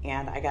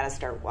 and I got to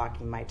start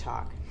walking my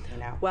talk,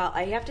 Well,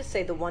 I have to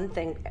say the one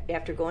thing,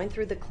 after going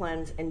through the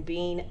cleanse and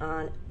being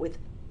on with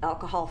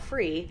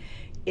alcohol-free,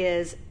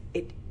 is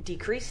it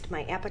decreased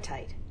my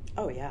appetite.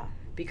 Oh, yeah.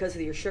 Because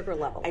of your sugar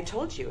level. I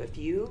told you,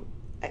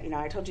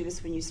 I told you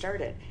this when you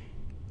started,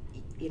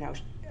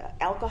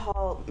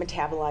 alcohol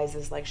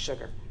metabolizes like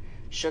sugar.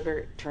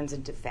 Sugar turns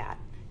into fat.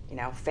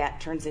 Fat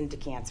turns into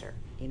cancer.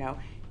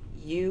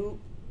 You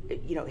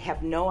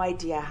have no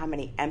idea how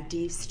many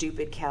empty,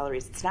 stupid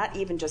calories. It's not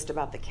even just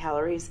about the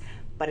calories,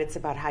 but it's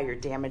about how you're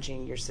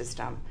damaging your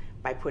system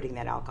by putting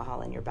that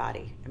alcohol in your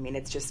body. I mean,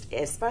 it's just,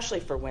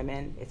 especially for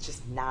women, it's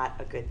just not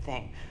a good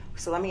thing.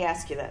 So let me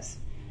ask you this.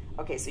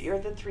 Okay, so you're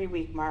at the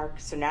 3-week mark,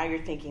 so now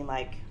you're thinking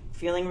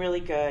feeling really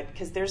good,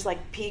 because there's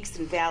peaks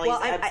and valleys,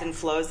 ebbs and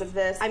flows of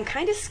this. I'm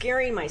kind of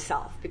scaring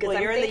myself because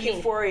you're in the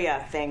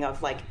euphoria thing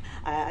of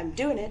I'm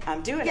doing it.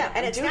 Yeah,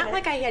 and it's not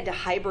like I had to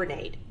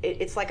hibernate.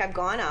 It's like I've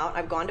gone out,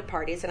 I've gone to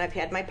parties, and I've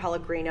had my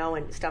Pellegrino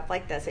and stuff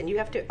like this. And you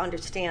have to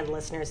understand,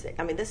 listeners, that,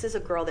 this is a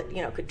girl that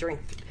could drink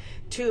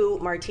 2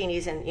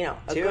 martinis and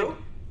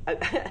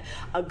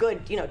a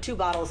good 2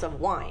 bottles of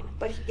wine.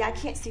 But I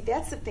can't see.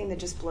 That's the thing that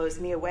just blows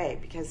me away,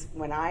 because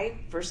when I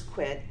first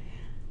quit,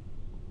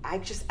 I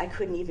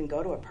couldn't even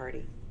go to a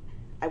party.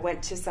 I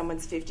went to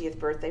someone's 50th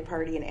birthday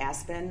party in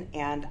Aspen,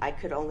 and I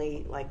could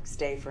only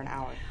stay for an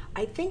hour.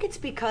 I think it's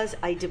because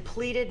I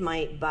depleted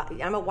my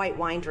body. I'm a white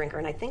wine drinker,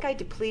 and I think I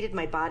depleted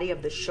my body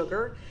of the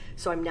sugar,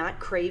 so I'm not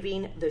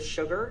craving the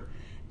sugar.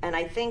 And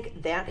I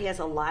think that has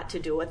a lot to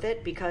do with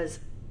it, because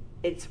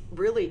it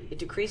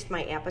decreased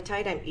my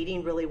appetite. I'm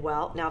eating really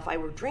well. Now, if I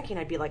were drinking,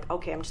 I'd be like,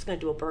 okay, I'm just going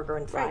to do a burger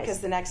and fries. Right, because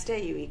the next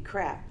day you eat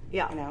crap.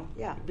 Yeah.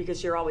 Yeah.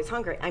 Because you're always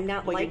hungry. I'm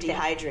not like that. You're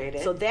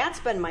dehydrated. So that's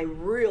been my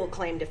real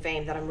claim to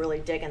fame, that I'm really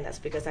digging this,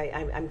 because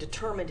I'm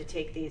determined to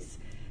take these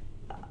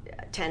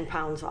 10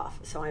 pounds off.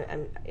 So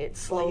it's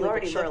slowly you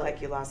already but surely. look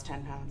like you lost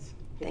 10 pounds.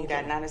 Have you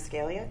gotten on a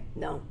scale yet?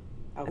 No.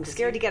 Oh, I'm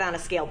scared to get on a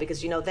scale,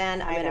 because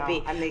then I'm going to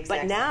be. I'm the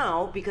exact but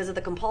now, because of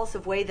the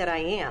compulsive way that I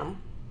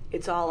am,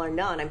 it's all or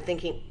none. I'm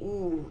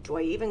thinking, do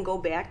I even go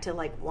back to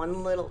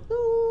one little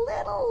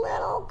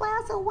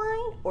glass of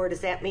wine? Or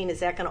is that going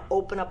to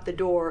open up the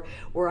door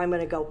where I'm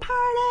going to go,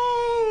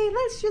 party,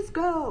 let's just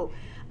go?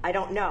 I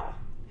don't know.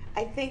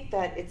 I think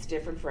that it's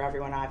different for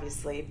everyone,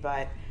 obviously,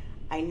 but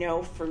I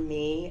know for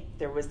me,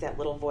 there was that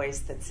little voice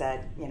that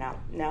said,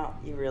 no,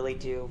 you really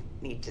do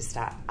need to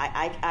stop.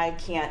 I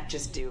can't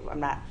just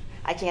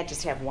I can't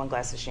just have 1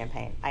 glass of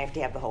champagne. I have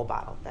to have the whole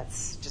bottle.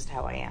 That's just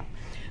how I am.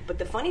 But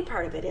the funny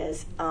part of it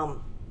is,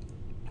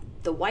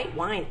 the white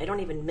wine, I don't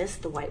even miss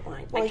the white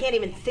wine. Well, I can't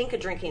even think of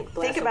drinking a glass of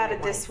white wine. Think about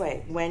it this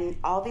way. When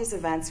all these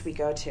events we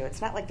go to,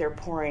 it's not like they're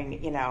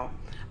pouring,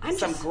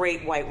 some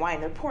great white wine.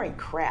 They're pouring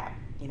crap,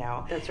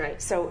 That's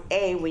right. So,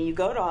 when you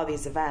go to all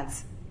these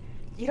events,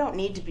 you don't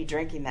need to be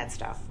drinking that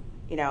stuff.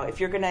 If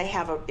you're going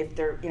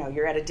to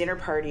you're at a dinner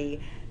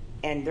party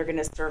and they're going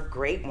to serve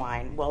great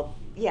wine, well,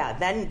 yeah,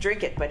 then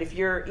drink it. But if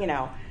you're,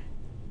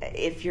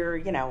 if you're,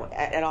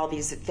 at all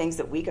these things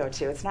that we go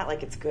to, it's not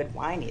like it's good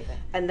wine even.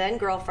 And then,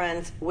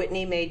 girlfriends,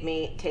 Whitney made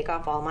me take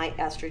off all my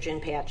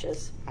estrogen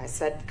patches. I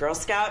said, Girl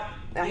Scout,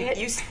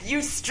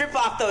 you strip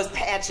off those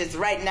patches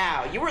right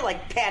now. You were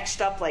like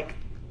patched up like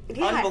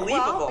unbelievable.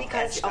 Well,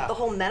 because of the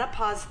whole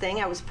menopause thing,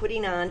 I was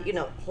putting on,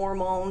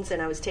 hormones, and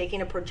I was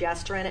taking a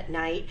progesterone at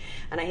night,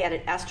 and I had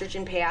an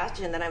estrogen patch,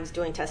 and then I was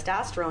doing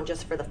testosterone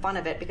just for the fun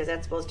of it, because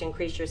that's supposed to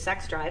increase your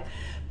sex drive.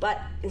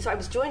 And so I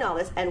was doing all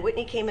this, and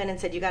Whitney came in and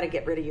said, "You got to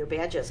get rid of your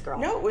badges, girl."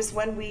 No, it was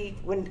when we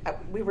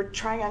were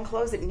trying on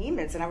clothes at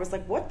Neiman's, and I was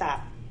like, "What the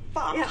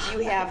fuck do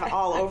you have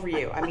all over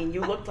you?" I mean,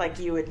 you looked like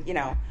you had,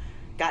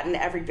 gotten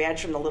every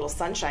badge from the Little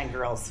Sunshine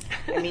Girls.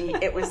 I mean,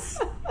 it was.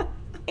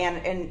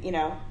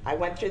 And I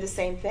went through the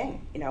same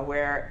thing,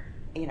 where,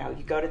 you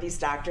go to these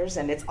doctors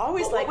and it's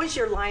always What was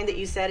your line that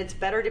you said, it's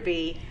better to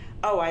be?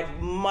 Oh, I'd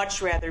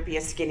much rather be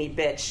a skinny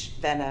bitch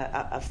than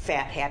a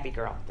fat, happy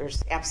girl.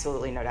 There's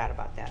absolutely no doubt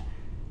about that.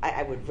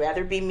 I would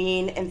rather be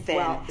mean and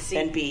thin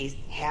than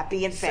be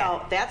happy and fat.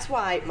 So that's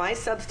why my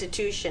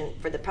substitution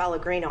for the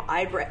Pellegrino,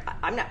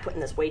 I'm not putting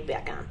this weight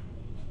back on.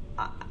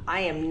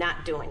 I am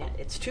not doing it.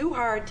 It's too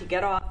hard to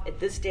get off at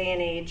this day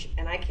and age,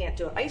 and I can't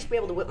do it. I used to be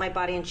able to whip my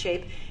body in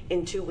shape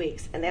in 2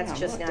 weeks, and that's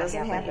just not happening. It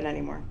doesn't happen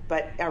anymore.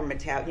 But your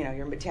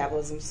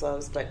metabolism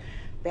slows. But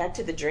back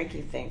to the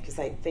drinking thing, because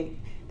I think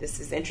this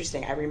is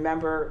interesting. I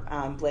remember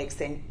Blake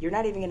saying, "You're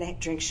not even going to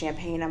drink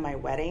champagne on my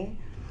wedding,"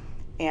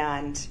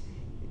 and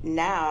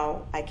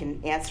now I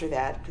can answer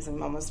that because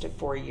I'm almost at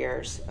 4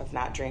 years of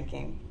not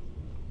drinking.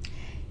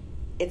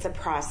 It's a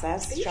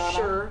process. Are you Shauna.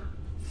 Sure?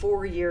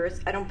 4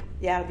 years?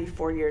 Yeah, it'll be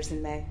 4 years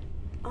in May.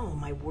 Oh,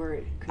 my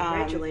word.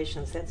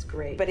 Congratulations. That's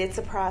great. But it's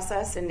a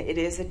process, and it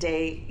is a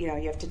day, you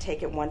have to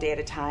take it one day at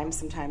a time.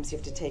 Sometimes you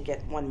have to take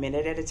it 1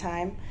 minute at a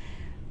time.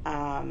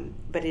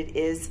 But it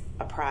is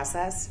a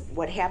process.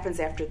 What happens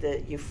after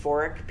the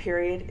euphoric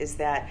period is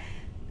that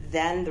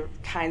then the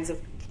kinds of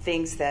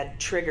things that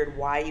triggered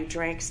why you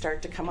drank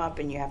start to come up,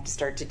 and you have to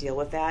start to deal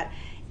with that.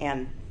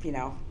 And,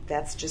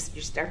 that's just,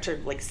 you start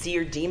to, see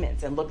your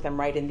demons and look them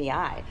right in the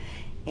eye.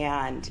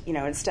 And,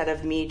 instead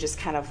of me just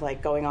kind of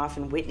going off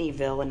in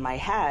Whitneyville in my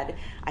head,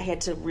 I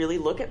had to really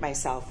look at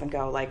myself and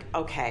go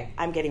okay,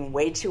 I'm getting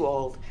way too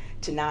old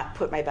to not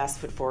put my best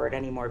foot forward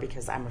anymore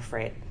because I'm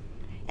afraid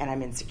and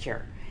I'm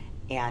insecure.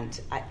 And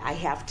I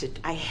have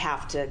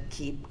to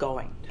keep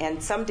going.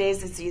 And some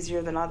days it's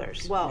easier than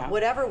others. Well,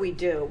 whatever we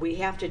do, we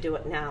have to do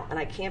it now. And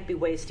I can't be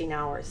wasting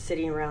hours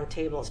sitting around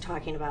tables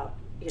talking about,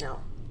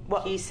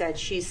 he said,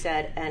 she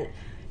said, and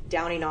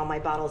downing all my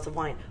bottles of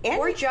wine.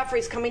 Poor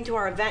Jeffrey's coming to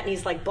our event, and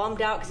he's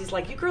bummed out because he's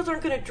like, "You girls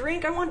aren't going to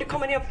drink. I wanted to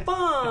come and have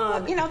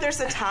fun." Well,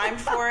 there's a time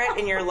for it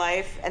in your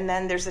life, and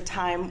then there's a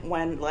time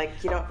when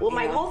you don't. Well,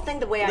 my whole thing,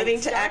 the way living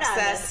I to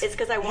excess is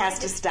because I has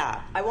to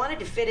stop. I wanted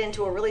to fit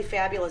into a really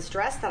fabulous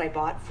dress that I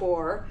bought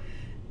for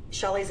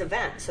Shelley's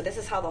event. So this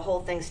is how the whole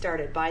thing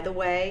started. By the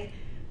way,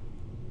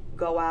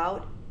 go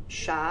out,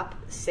 shop,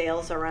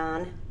 sales are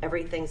on,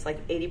 everything's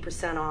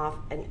 80% off,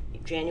 and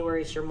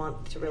January is your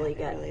month to really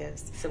get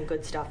some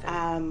good stuff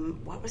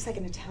in. What was I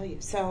going to tell you?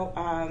 So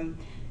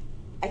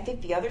I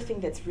think the other thing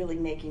that's really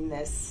making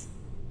this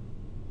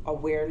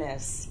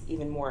awareness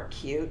even more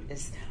acute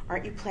is,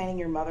 aren't you planning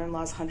your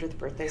mother-in-law's 100th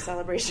birthday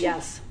celebration?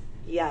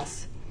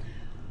 Yes.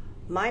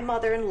 My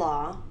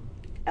mother-in-law,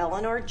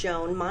 Eleanor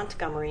Joan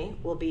Montgomery,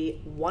 will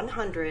be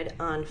 100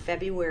 on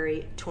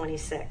February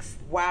 26th.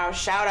 Wow,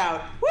 shout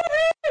out.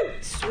 Woo-hoo!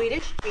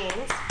 Swedish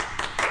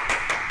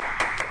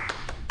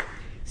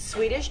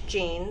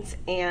genes,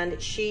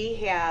 and she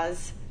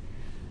has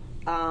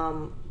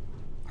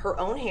her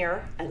own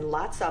hair and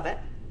lots of it.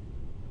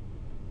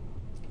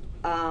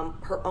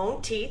 Her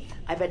own teeth.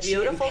 I bet she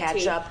didn't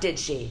patch up, did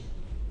she?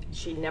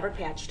 She never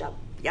patched up.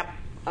 Yep.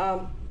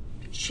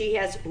 She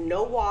has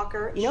no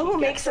walker. You know who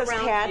makes us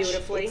patch?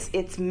 Beautifully.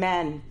 It's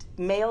men,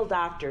 male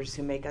doctors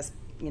who make us,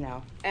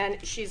 And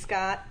she's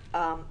got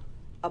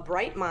a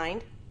bright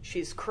mind.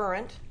 She's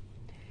current.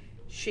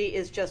 She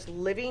is just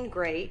living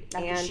great.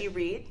 Now, can she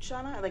read,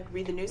 Shauna?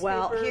 Read the newspaper,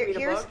 well, read a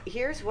book?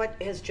 Here's what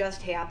has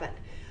just happened.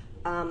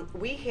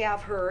 We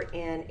have her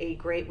in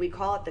we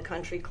call it the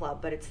country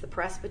club, but it's the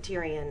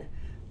Presbyterian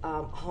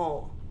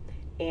home.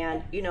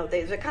 And,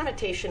 there's a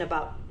connotation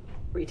about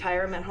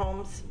retirement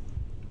homes.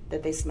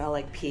 That they smell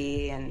like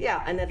pee and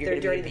and that they're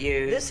dirty.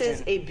 Abused. This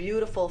is a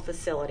beautiful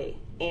facility,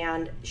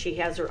 and she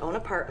has her own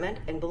apartment.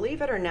 And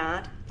believe it or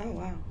not,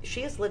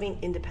 she is living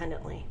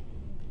independently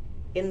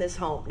in this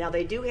home. Now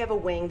they do have a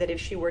wing that if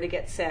she were to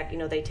get sick,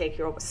 they take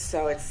her over.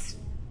 So it's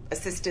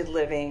assisted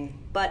living.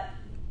 But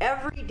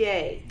every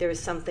day there's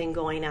something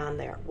going on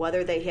there.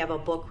 Whether they have a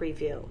book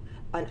review,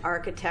 an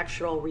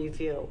architectural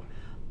review,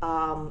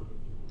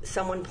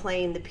 someone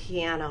playing the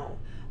piano.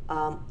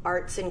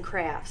 Arts and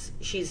crafts.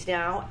 She's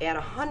now at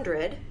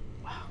 100.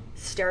 Wow.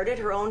 Started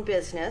her own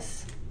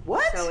business.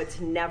 What? So it's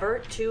never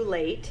too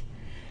late.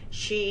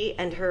 She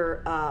and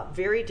her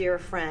very dear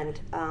friend,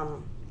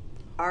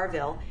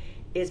 Arville,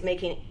 is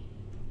making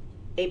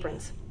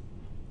aprons.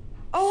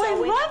 Oh, I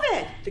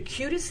love it. The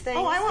cutest things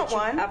I want that you've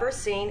one. ever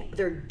seen.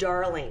 They're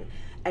darling.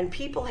 And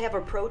people have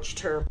approached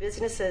her,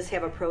 businesses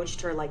have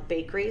approached her, like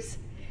bakeries,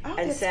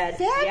 and that's said,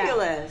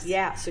 fabulous.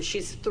 Yeah, so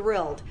she's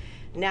thrilled.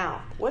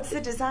 Now, what's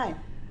the design?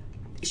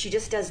 She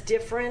just does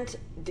different,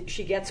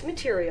 she gets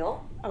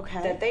material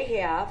that they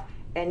have,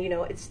 and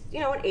it's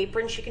an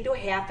apron. She can do a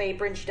half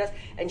apron. She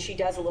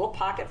does a little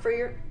pocket for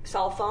your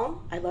cell phone.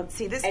 I love.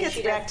 See, this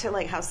gets back to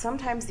like how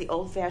sometimes the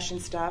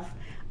old-fashioned stuff.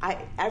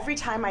 Every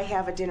time I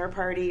have a dinner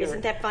party,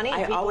 isn't that funny?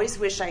 I always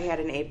wish I had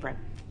an apron.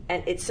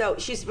 And it's so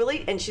she's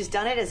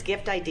done it as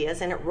gift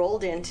ideas, and it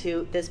rolled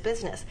into this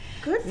business.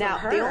 Good for now,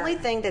 her. The only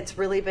thing that's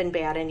really been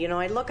bad, and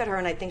I look at her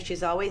and I think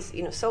she's always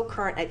so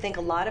current. I think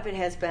a lot of it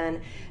has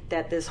been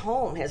that this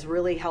home has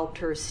really helped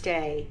her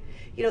stay.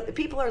 The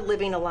people are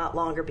living a lot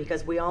longer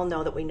because we all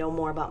know that we know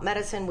more about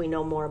medicine, we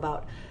know more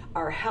about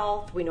our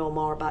health, we know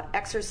more about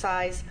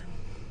exercise.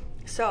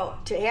 So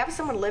to have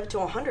someone live to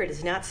 100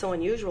 is not so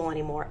unusual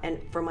anymore. And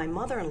for my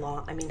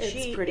mother-in-law, I mean,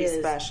 it's pretty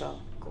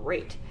special.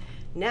 Great.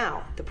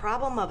 Now, the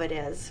problem of it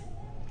is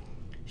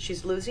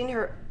she's losing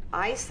her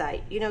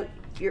eyesight.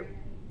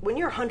 When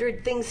you're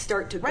 100, things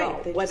start to go.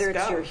 Whether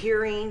it's your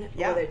hearing,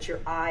 whether it's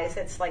your eyes,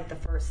 that's like the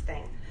first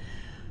thing.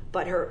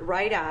 But her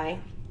right eye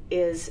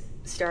is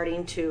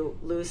starting to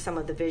lose some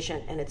of the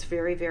vision, and it's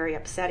very, very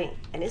upsetting.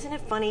 And isn't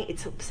it funny?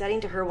 It's upsetting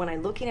to her when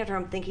I'm looking at her,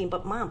 I'm thinking,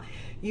 but Mom,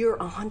 you're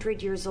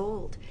 100 years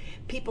old.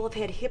 People have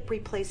had hip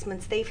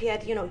replacements. They've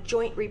had,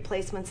 joint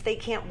replacements. They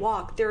can't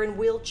walk. They're in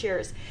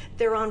wheelchairs.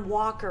 They're on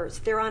walkers.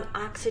 They're on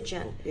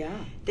oxygen. Yeah.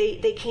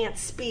 They can't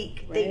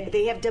speak. Right.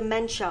 They have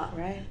dementia.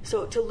 Right.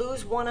 So to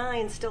lose one eye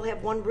and still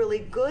have one really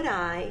good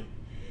eye,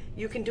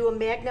 you can do a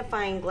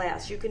magnifying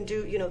glass. You can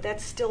do,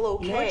 that's still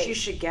okay. You know what you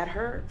should get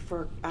her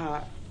for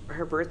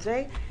her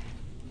birthday?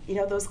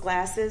 Those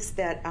glasses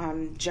that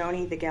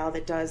Joni, the gal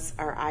that does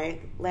our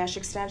eyelash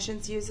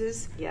extensions,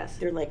 uses? Yes.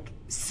 They're like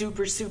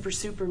super, super,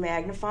 super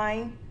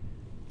magnifying.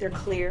 They're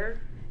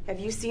clear. Have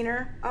you seen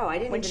her? Oh, I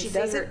didn't when even she see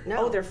does her. it.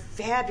 No. Oh, they're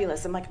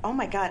fabulous. I'm like, oh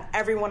my God,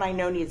 everyone I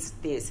know needs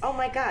these. Oh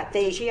my God.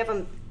 Does she have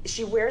them?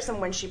 She wears them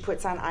when she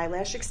puts on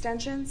eyelash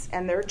extensions,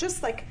 and they're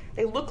just like,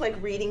 they look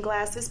like reading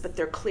glasses, but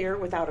they're clear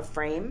without a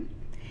frame.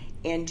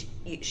 And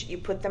you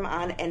put them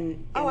on,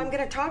 and I'm going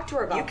to talk to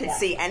her about that. You could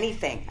see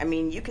anything. I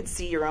mean, you could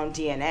see your own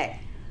DNA.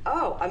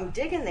 Oh, I'm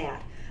digging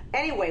that.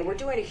 Anyway, we're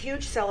doing a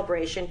huge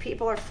celebration.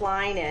 People are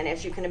flying in.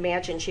 As you can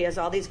imagine, she has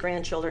all these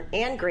grandchildren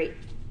and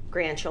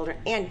great-grandchildren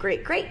and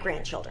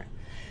great-great-grandchildren.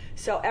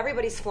 So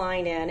everybody's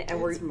flying in, and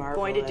That's we're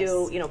going to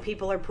do,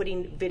 people are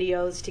putting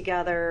videos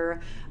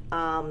together.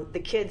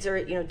 The kids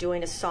are,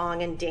 doing a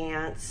song and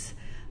dance.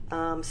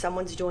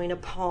 Someone's doing a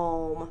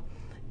poem.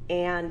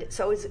 And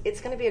so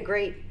it's going to be a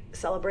great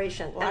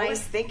celebration. Well, I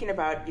was thinking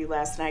about you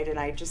last night, and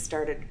I just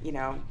started,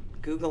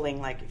 Googling,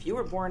 like, if you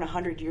were born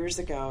 100 years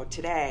ago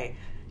today,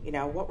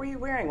 what were you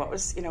wearing? What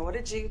was, what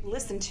did you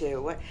listen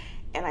to?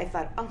 And I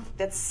thought, oh,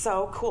 that's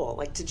so cool,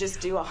 like to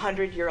just do a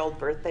 100-year-old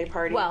birthday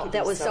party. Well,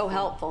 that was so cool.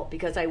 helpful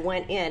because I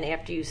went in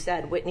after you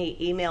said, Whitney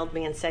emailed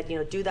me and said,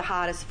 do the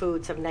hottest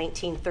foods of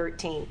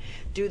 1913,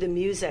 do the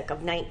music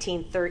of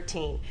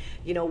 1913,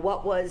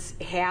 what was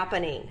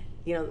happening,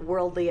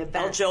 worldly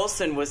events. Al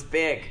Jolson was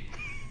big.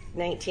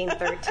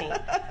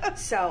 1913.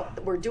 So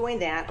we're doing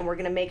that, and we're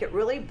going to make it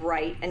really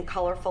bright and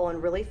colorful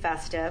and really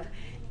festive,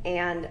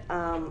 and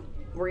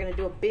we're going to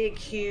do a big,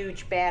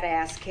 huge,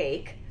 badass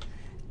cake,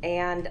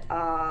 and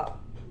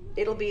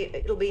it'll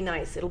be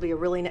nice. It'll be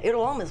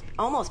it'll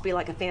almost be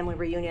like a family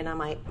reunion on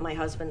my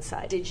husband's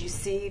side. Did you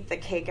see the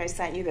cake I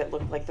sent you that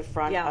looked like the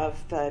front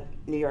of the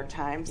New York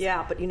Times?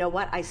 Yeah, but you know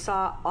what? I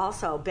saw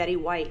also Betty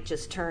White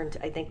just turned,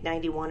 I think,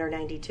 91 or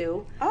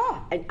 92.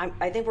 Oh. And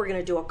I think we're going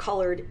to do a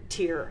colored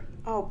tier.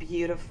 Oh,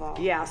 beautiful.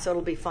 Yeah, so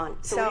it'll be fun.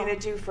 So what are you going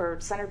to do for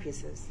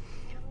centerpieces?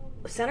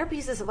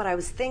 Centerpieces is what I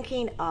was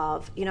thinking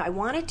of. I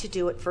wanted to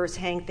do at first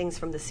hang things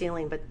from the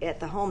ceiling, but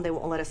at the home they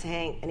won't let us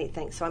hang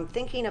anything. So I'm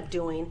thinking of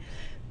doing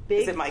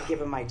big... Is it might give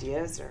them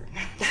ideas or...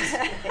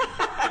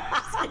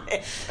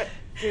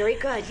 Very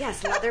good.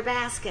 Yes, leather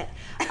basket.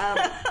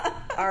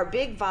 Our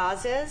big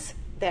vases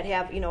that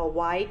have, a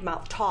wide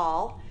mouth,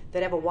 tall,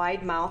 that have a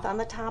wide mouth on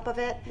the top of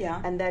it.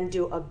 Yeah. And then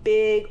do a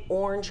big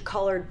orange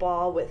colored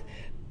ball with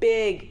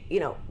big,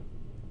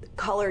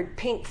 colored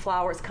pink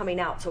flowers coming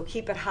out. So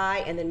keep it high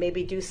and then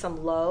maybe do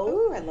some low.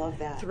 Ooh, I love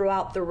that.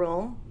 Throughout the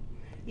room.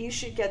 You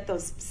should get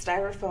those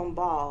styrofoam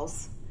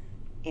balls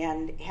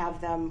and have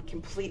them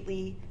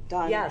completely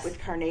done with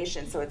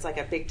carnation. So it's like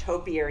a big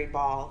topiary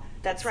ball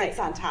that sits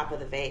on top of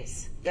the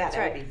vase. That's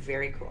that would be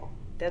very cool.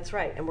 That's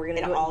right. And we're going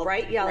to do it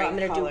bright yellow. I'm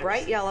going to do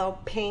bright yellow,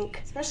 pink,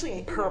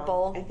 especially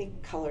purple. I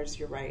think colors,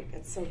 you're right.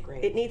 It's so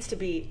great. It needs to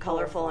be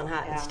colorful and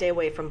hot and stay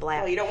away from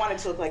black. Well, you don't want it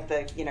to look like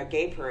the,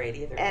 gay parade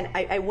either. And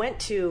I went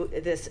to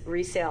this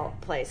resale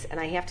place, and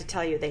I have to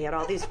tell you, they had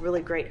all these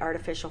really great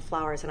artificial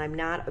flowers, and I'm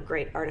not a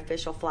great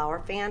artificial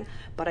flower fan,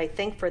 but I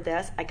think for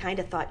this, I kind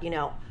of thought,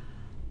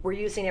 we're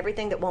using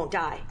everything that won't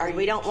die. Are you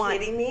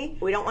kidding me?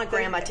 We don't want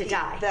grandma to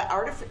die.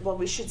 Well,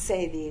 we should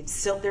say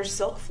there's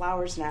silk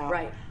flowers now.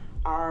 Right.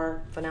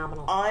 Are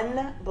phenomenal,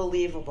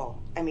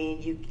 unbelievable. I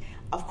mean,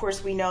 of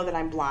course we know that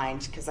I'm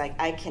blind because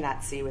I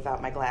cannot see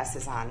without my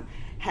glasses on,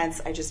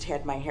 Hence, I just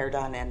had my hair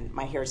done, and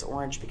my hair's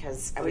orange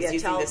because I was yeah,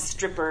 using this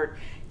stripper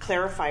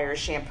clarifier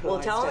shampoo. Well,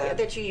 tell them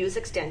that you use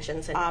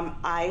extensions. And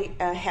I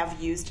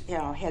have used,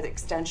 had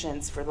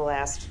extensions for the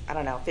last,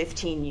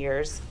 15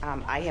 years.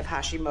 I have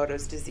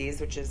Hashimoto's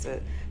disease, which is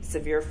a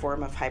severe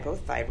form of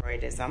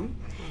hypothyroidism.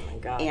 Oh my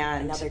God!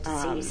 And another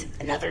disease.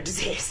 Another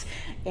disease.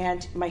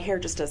 And my hair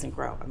just doesn't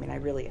grow. I mean,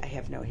 I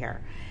have no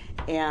hair.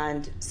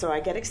 And so I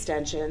get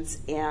extensions,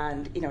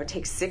 and it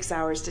takes 6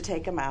 hours to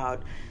take them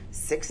out,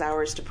 6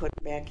 hours to put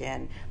them back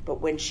in.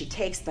 But when she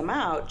takes them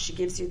out, she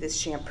gives you this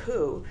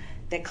shampoo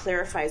that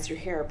clarifies your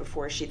hair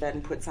before she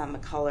then puts on the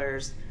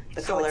colors.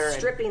 It's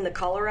stripping the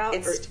color out?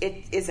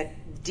 It is a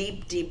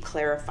deep, deep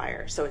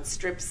clarifier. So it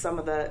strips some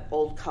of the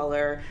old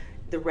color,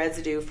 the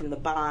residue from the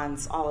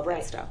bonds, all of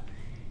that stuff.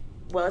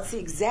 Well, it's the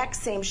exact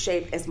same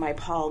shape as my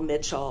Paul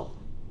Mitchell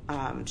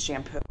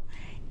shampoo.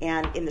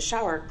 And in the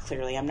shower,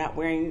 clearly, I'm not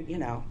wearing,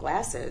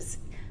 glasses.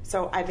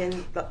 So I've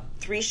been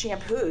 3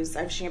 shampoos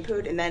I've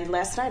shampooed, and then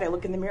last night I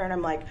look in the mirror and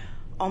I'm like,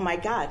 oh my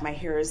God, my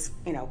hair is,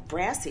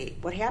 brassy.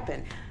 What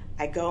happened?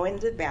 I go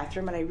into the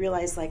bathroom and I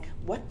realize,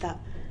 what the?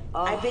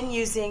 Oh. I've been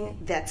using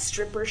that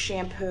stripper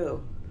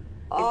shampoo.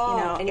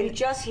 Oh, and you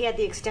just had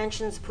the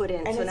extensions put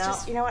in. And so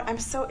it's now,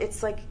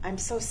 just, I'm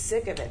so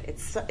sick of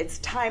it. It's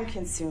time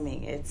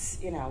consuming. It's,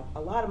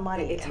 a lot of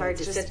money. It's hard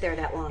to sit there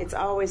that long. It's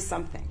always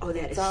something. Oh,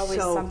 it's is always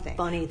so something.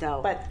 Funny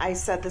though. But I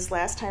said this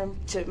last time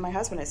to my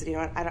husband. I said,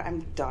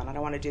 I'm done. I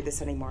don't want to do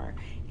this anymore.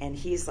 And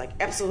he's like,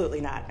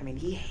 absolutely not. I mean,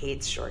 he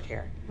hates short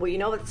hair. Well, you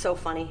know what's so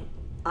funny?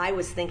 I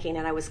was thinking,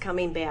 and I was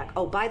coming back.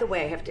 Oh, by the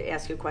way, I have to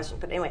ask you a question.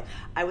 But anyway,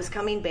 I was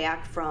coming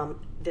back from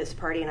this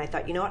party, and I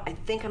thought, I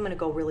think I'm going to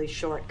go really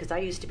short, because I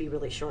used to be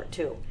really short,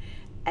 too.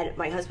 And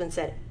my husband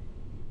said,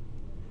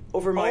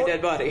 over my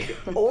dead body.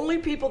 Only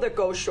people that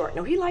go short.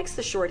 No, he likes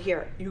the short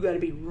hair. You got to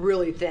be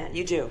really thin.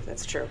 You do.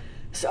 That's true.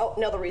 So,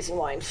 another reason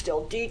why I'm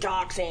still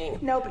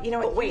detoxing. No, but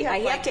what? Wait, I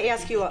have to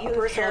ask you a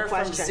personal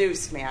question. From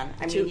Zeus, man.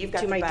 I mean, you've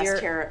got the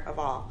best hair of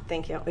all.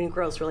 Thank you. And it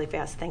grows really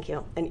fast. Thank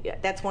you. And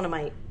that's one of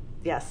my,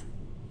 yes.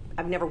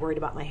 I've never worried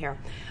about my hair.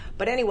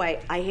 But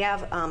anyway, I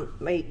have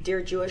my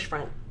dear Jewish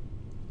friend,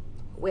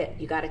 Whit,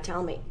 you got to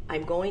tell me.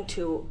 I'm going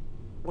to,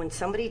 when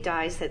somebody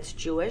dies that's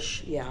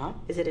Jewish,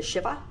 is it a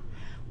Shiva?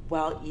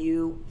 Well,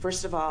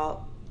 first of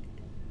all,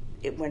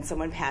 when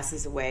someone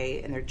passes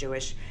away and they're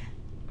Jewish,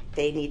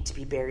 they need to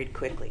be buried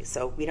quickly.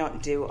 So we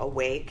don't do a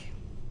wake.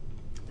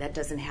 That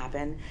doesn't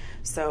happen.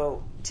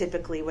 So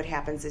typically what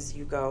happens is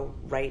you go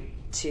right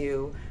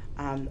to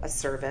a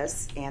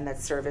service, and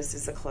that service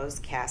is a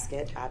closed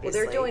casket, obviously.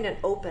 Well, they're doing an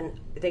open,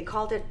 they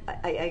called it,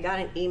 I got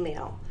an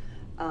email.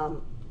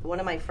 One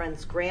of my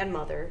friend's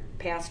grandmother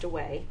passed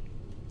away,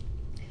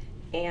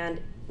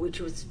 and which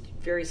was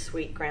very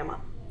sweet grandma.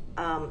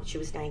 She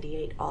was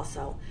 98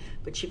 also,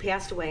 but she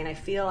passed away, and I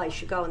feel I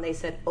should go, and they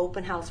said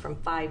open house from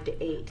 5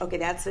 to 8. Okay,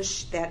 that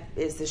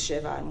is the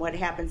Shiva, and what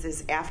happens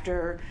is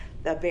after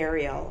the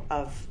burial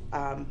of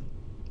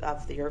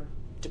your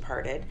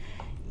departed,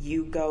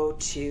 you go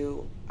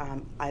to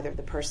either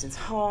the person's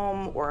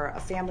home or a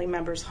family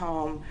member's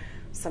home.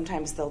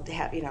 Sometimes they'll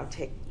have,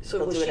 take.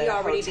 So will she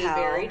already be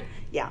buried?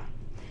 Yeah.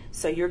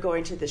 So you're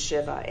going to the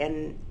Shiva,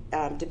 and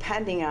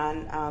depending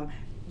on.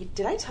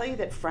 Did I tell you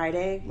that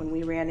Friday when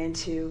we ran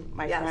into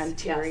my friend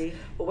Terry? Yes.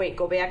 Well, wait,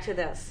 go back to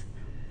this.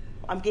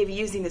 I'm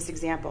using this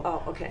example.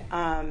 Oh, okay.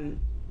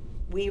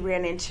 We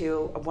ran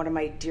into one of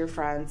my dear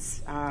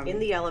friends in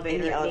the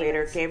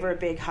elevator. Gave her a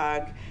big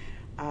hug.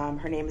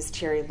 Her name is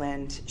Terry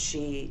Lind.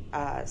 She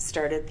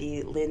started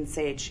the Lynn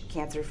Sage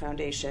Cancer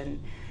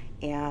Foundation,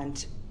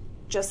 and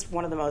just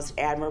one of the most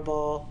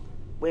admirable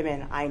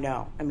women I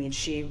know. I mean,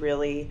 she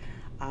really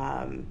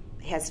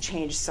has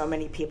changed so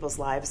many people's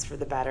lives for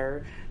the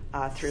better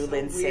through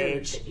Lynn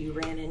Sage. That you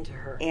ran into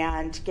her.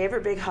 And gave her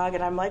a big hug,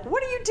 and I'm like,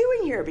 what are you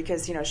doing here?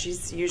 Because,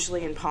 she's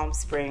usually in Palm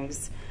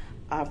Springs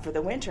for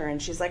the winter, and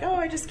she's like, oh,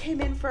 I just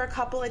came in for a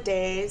couple of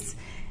days,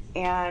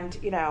 and,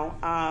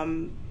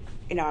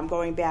 I'm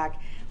going back.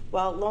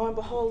 Well, lo and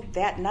behold,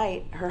 that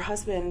night, her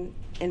husband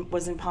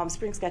was in Palm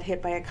Springs, got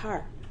hit by a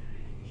car.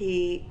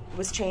 He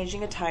was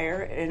changing a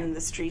tire, and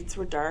the streets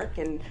were dark,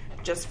 and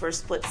just for a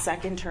split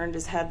second turned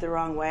his head the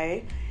wrong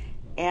way.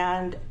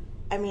 And,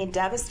 I mean,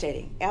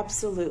 devastating,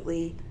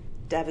 absolutely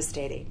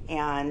devastating.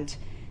 And,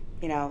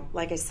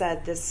 like I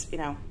said, this,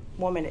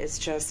 woman is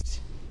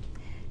just,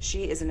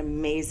 she is an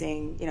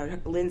amazing,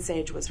 Lynn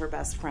Sage was her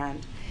best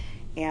friend.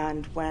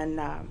 And when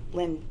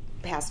Lynn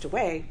passed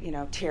away,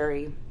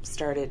 Terry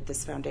started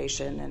this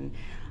foundation,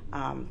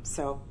 and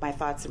so my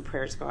thoughts and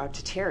prayers go out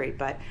to Terry.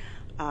 But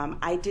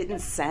I didn't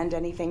send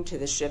anything to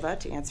the Shiva,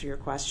 to answer your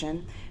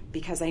question,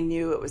 because I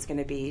knew it was going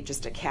to be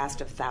just a cast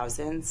of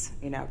thousands.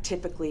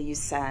 Typically you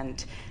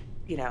send,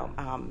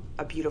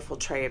 a beautiful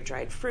tray of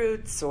dried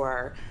fruits,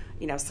 or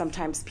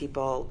sometimes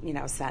people,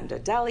 send a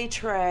deli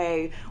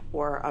tray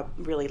or a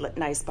really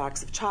nice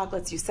box of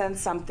chocolates. You send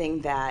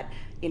something that,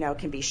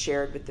 can be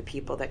shared with the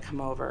people that come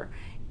over.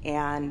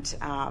 And,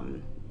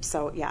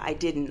 So yeah, I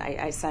didn't.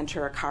 I sent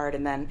her a card,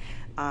 and then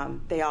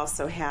they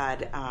also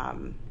had,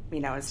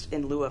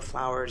 in lieu of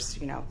flowers,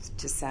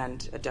 to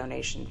send a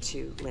donation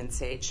to Lynn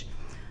Sage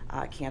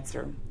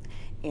cancer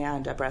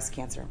and breast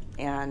cancer.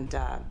 And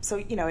so,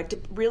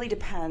 it really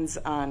depends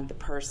on the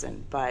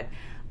person. But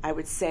I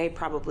would say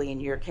probably in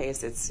your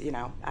case, it's,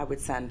 I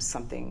would send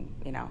something,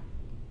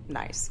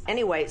 nice.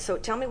 Anyway, so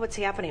tell me what's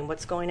happening.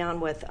 What's going on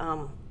with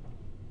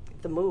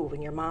the move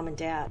and your mom and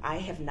dad? I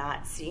have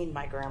not seen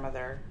my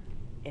grandmother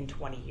in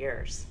 20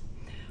 years.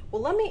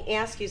 Well, let me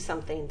ask you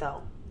something,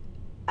 though.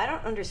 I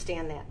don't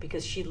understand that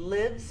because she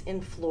lives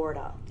in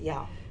Florida.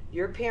 Yeah.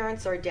 Your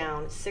parents are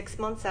down 6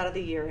 months out of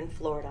the year in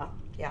Florida.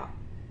 Yeah.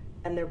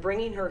 And they're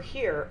bringing her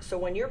here. So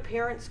when your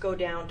parents go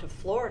down to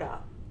Florida,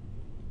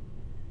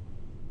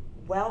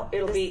 well,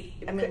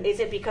 is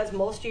it because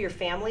most of your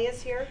family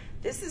is here?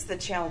 This is the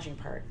challenging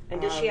part.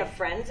 And does she have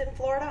friends in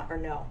Florida or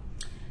no?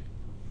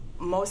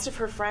 Most of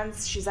her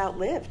friends she's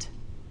outlived.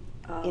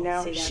 Oh,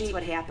 see, that's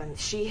what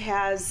happens. She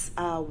has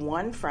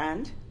one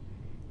friend,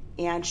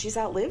 and she's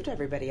outlived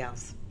everybody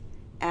else.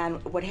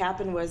 And what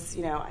happened was,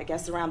 I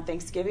guess around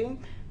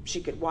Thanksgiving,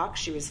 she could walk,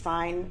 she was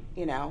fine,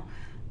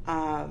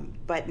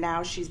 but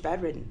now she's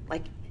bedridden.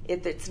 Like,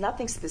 it's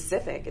nothing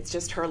specific. It's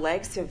just her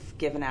legs have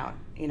given out.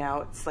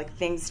 It's like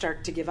things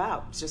start to give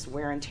out. It's just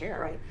wear and tear.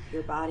 Right.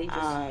 Your body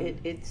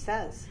just, it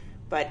says.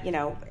 But,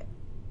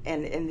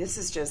 and this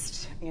is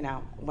just,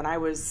 when I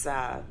was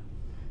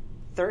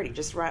 30,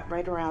 just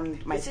right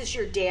around my... This is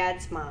your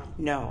dad's mom?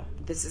 No,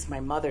 this is my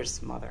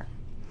mother's mother.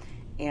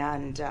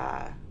 And,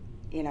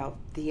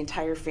 the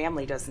entire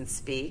family doesn't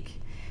speak.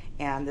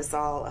 And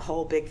a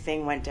whole big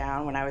thing went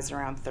down when I was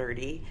around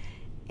 30.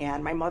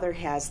 And my mother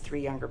has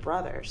 3 younger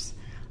brothers.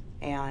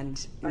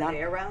 And Are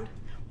they around?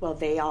 Well,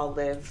 they all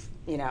live,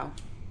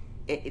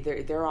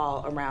 they're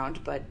all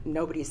around, but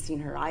nobody's seen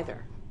her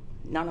either.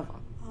 None of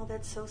them. Oh,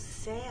 that's so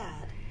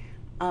sad.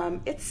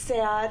 It's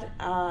sad.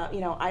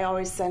 I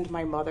always send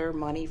my mother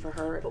money for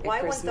her. But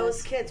why wouldn't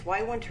those kids?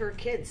 Why wouldn't her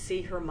kids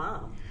see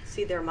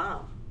their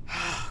mom?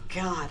 Oh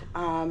God,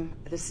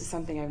 this is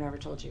something I've never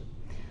told you.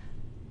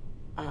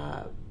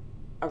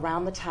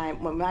 Around the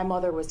time when my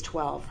mother was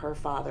 12, her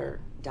father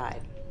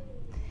died,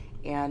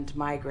 and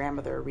my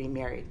grandmother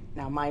remarried.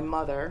 Now my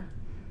mother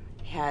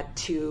had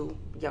 2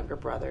 younger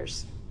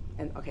brothers,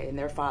 and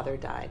their father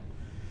died,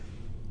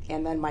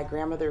 and then my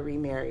grandmother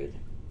remarried,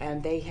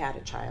 and they had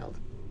a child.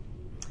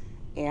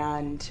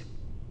 And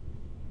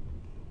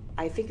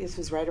I think this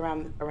was right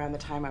around the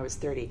time I was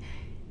 30.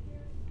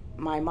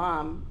 My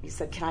mom, he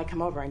said, "Can I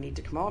come over? I need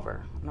to come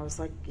over." And I was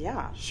like,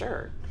 "Yeah,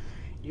 sure."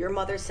 Your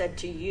mother said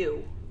to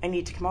you, "I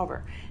need to come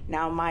over."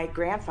 Now, my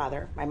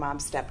grandfather, my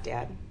mom's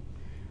stepdad,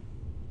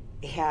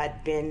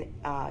 had been,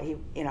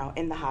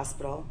 in the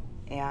hospital,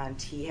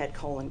 and he had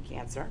colon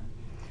cancer,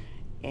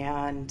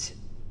 and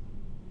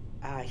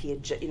he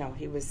had,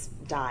 he was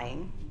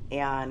dying.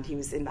 And he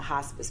was in the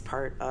hospice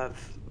part of,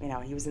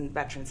 he was in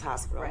Veterans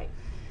Hospital. Right.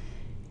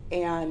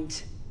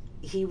 And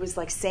he was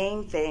like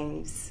saying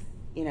things,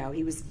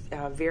 he was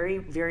very,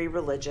 very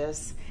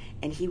religious.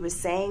 And he was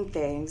saying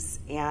things.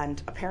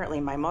 And apparently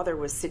my mother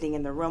was sitting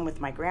in the room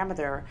with my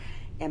grandmother.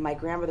 And my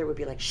grandmother would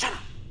be like, "Shut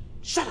up,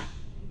 shut up,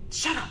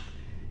 shut up."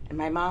 And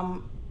my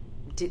mom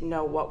didn't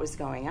know what was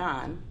going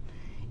on.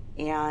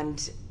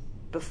 And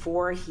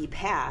before he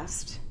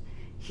passed,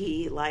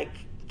 he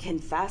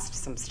confessed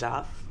some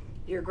stuff.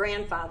 Your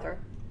grandfather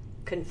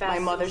confessed? My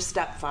mother's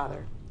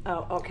stepfather.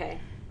 Oh, okay.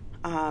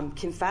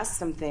 Confessed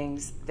some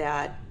things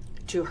that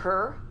to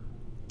her,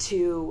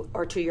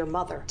 or to your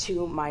mother?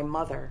 To my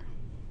mother.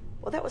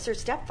 Well, that was her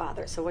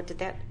stepfather, so what did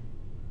that...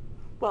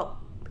 Well,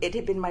 it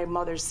had been my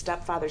mother's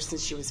stepfather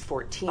since she was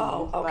 14.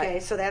 Oh, okay,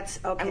 so that's...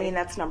 Okay.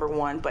 That's number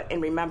one,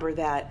 and remember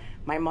that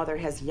my mother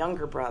has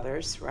younger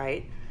brothers,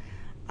 right?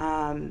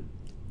 And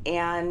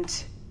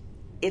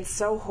it's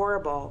so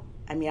horrible.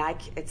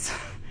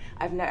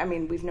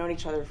 We've known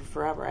each other for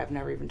forever. I've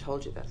never even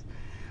told you this.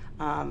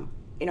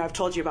 I've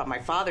told you about my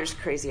father's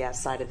crazy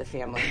ass side of the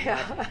family.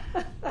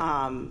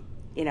 But,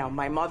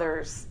 my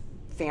mother's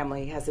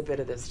family has a bit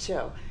of this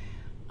too.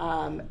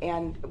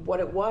 And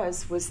what it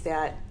was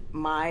that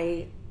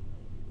my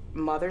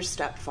mother's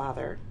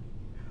stepfather,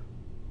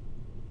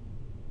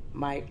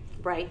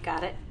 Right,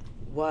 got it.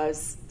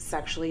 was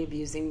sexually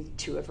abusing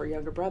 2 of her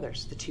younger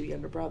brothers, the 2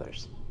 younger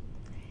brothers.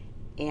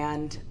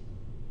 And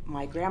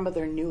my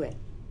grandmother knew it,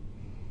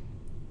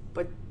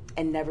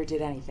 and never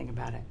did anything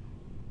about it.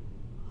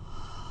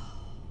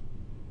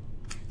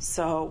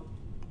 So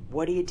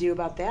what do you do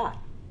about that?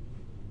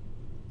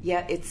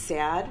 Yeah, it's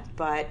sad,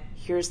 but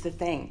here's the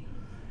thing.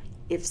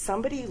 If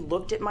somebody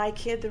looked at my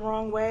kid the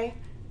wrong way,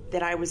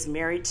 that I was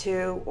married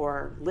to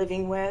or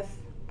living with,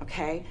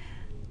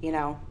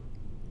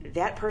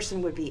 that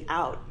person would be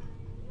out,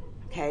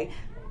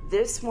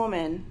 This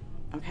woman,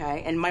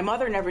 and my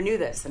mother never knew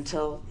this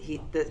until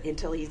he did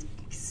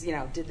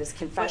this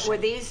confession. But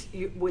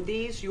were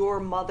these your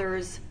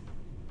mother's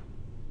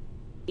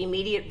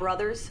immediate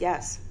brothers?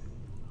 Yes.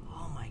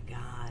 Oh my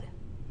God.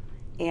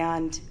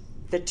 And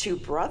the 2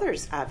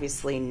 brothers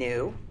obviously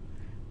knew,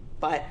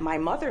 But my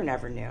mother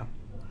never knew.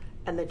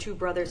 And the two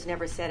brothers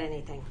never said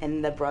anything.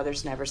 And the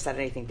brothers never said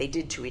anything. They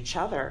did to each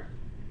other,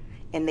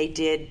 and they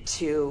did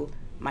to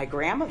my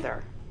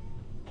grandmother.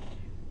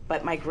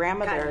 But my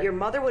grandmother... God, your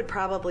mother would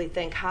probably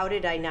think, how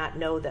did I not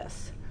know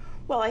this?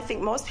 Well, I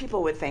think most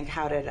people would think,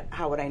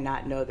 how would I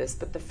not know this?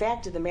 But the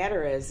fact of the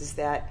matter is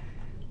that,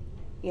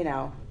 you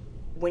know,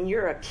 when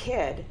you're a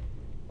kid,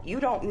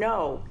 you don't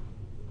know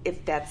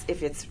if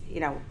it's,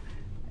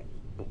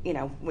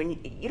 when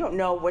you don't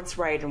know what's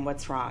right and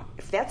what's wrong.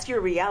 If that's your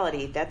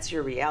reality, that's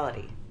your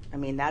reality. I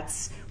mean,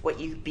 that's what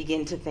you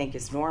begin to think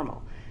is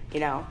normal,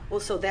 you know. Well,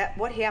 so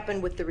what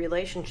happened with the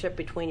relationship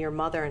between your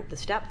mother and the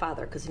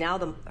stepfather? Because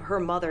now her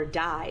mother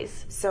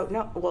dies. So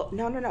no.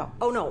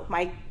 Oh no,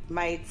 my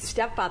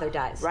stepfather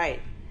dies.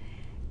 Right.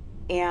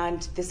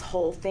 And this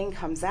whole thing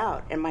comes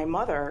out, and my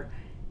mother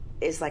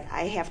is like,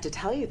 I have to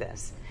tell you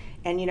this.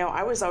 And you know,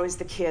 I was always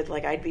the kid,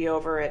 like I'd be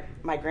over at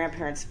my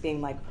grandparents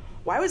being like,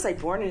 why was I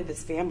born into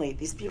this family?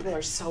 These people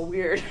are so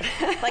weird.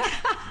 Like,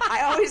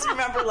 I always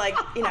remember, like,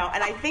 you know,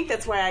 and I think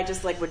that's why I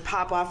just, like, would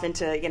pop off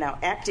into, you know,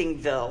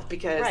 Actingville,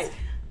 because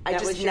I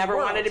just never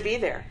wanted to be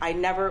there.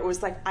 It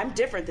was like, I'm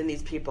different than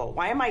these people.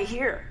 Why am I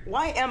here?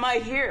 Why am I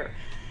here?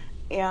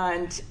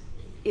 And,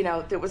 you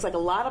know, there was, like, a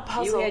lot of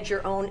puzzle. You had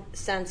your own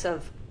sense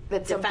of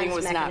that something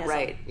was mechanism. Not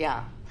right,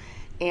 yeah.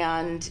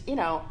 And, you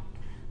know,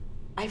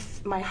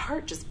 my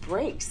heart just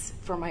breaks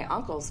for my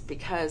uncles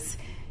because...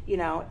 You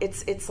know,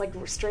 it's like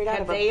straight out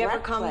of a Brecht play. Have they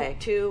ever come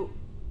to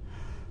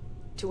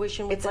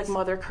tuition with It's like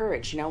Mother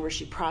Courage, you know, where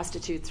she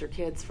prostitutes her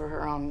kids for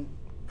her own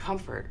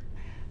comfort.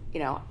 You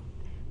know,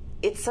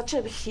 it's such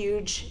a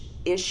huge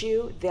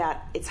issue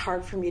that it's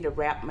hard for me to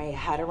wrap my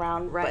head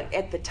around. Right. But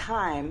at the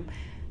time,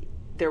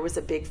 there was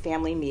a big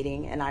family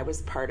meeting, and I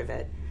was part of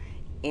it.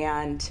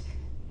 And,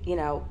 you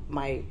know,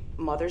 my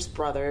mother's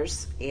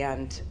brothers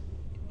and,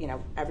 you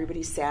know,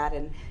 everybody sat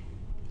and,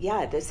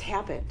 yeah, this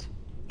happened.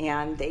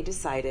 And they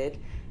decided...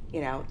 you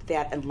know,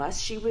 that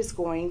unless she was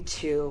going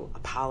to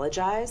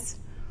apologize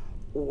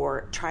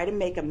or try to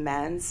make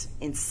amends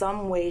in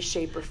some way,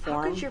 shape, or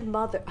form.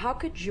 How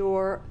could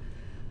your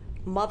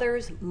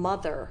mother's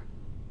mother,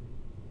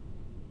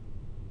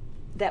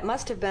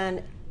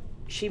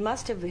 she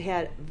must have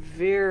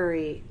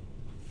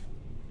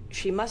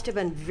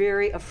been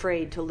very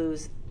afraid to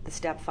lose the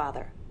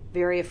stepfather.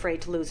 Very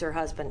afraid to lose her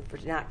husband for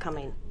not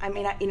coming. I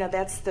mean, you know,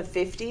 that's the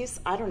 50s.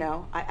 I don't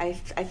know. I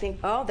think.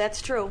 Oh,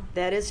 that's true.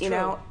 That is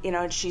true. You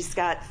know, she's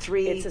got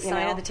 3. It's a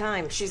sign of the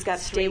times. She's got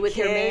 3 Stay with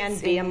kids your man,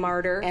 be a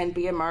martyr, and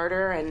be a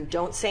martyr, and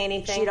don't say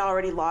anything. She'd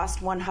already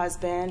lost one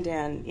husband,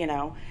 and you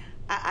know,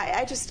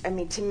 I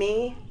mean, to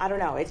me, I don't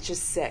know. It's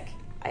just sick.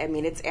 I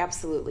mean, it's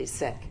absolutely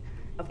sick.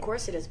 Of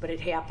course it is, but it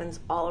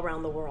happens all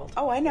around the world.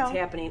 Oh, I know. It's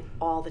happening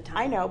all the time.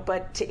 I know,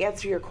 but to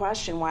answer your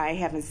question, why I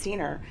haven't seen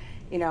her.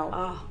 You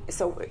know,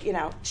 so, you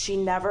know, she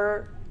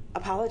never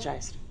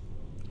apologized.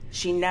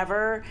 She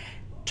never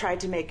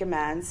tried to make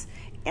amends.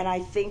 And I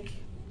think,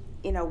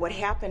 you know, what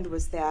happened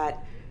was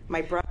that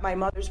my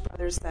mother's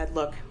brothers said,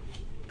 look,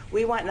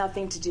 we want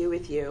nothing to do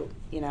with you,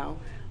 you know,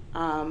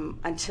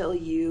 until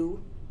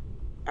you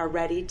are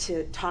ready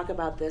to talk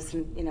about this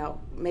and, you know,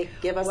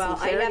 give us some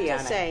clarity on it. Well, I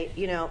have to say,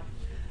 you know,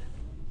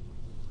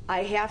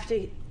 I have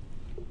to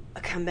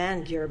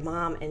commend your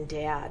mom and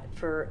dad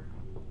for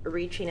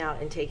reaching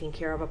out and taking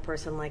care of a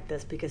person like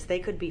this, because they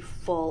could be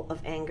full of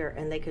anger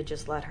and they could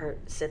just let her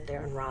sit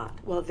there and rot.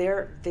 Well,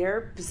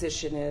 their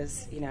position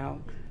is, you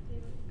know,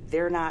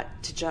 they're not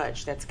to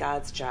judge. That's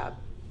God's job.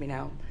 You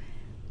know,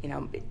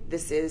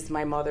 this is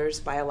my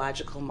mother's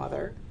biological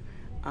mother.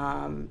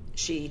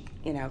 She,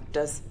 you know,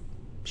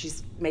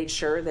 she's made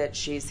sure that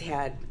she's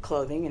had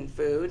clothing and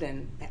food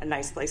and a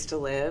nice place to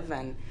live,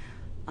 and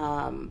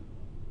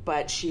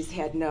but she's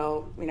had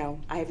no, you know,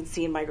 I haven't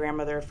seen my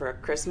grandmother for a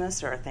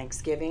Christmas or a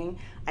Thanksgiving.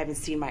 I haven't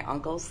seen my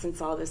uncles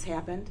since all this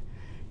happened,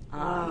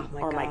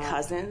 my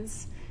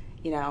cousins,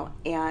 you know,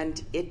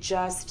 and it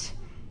just,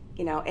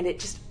 you know, and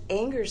it just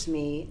angers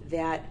me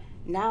that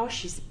now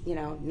she's, you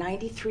know,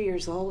 93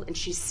 years old and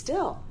she's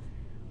still,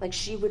 like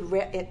she would,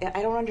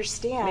 I don't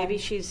understand. Maybe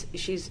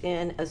she's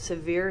in a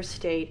severe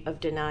state of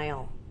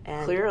denial.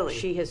 And clearly.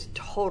 She has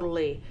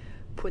totally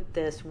put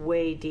this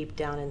way deep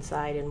down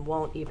inside and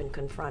won't even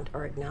confront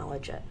or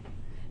acknowledge it,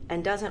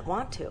 and doesn't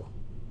want to.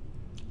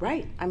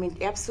 Right. I mean,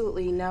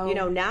 absolutely no. You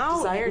know,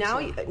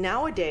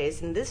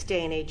 nowadays in this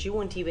day and age, you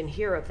wouldn't even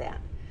hear of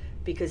that,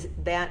 because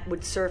that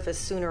would surface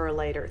sooner or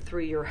later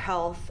through your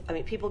health. I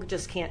mean, people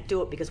just can't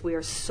do it because we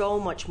are so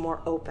much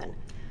more open.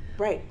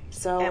 Right.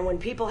 So, and when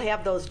people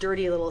have those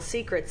dirty little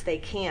secrets, they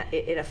can't.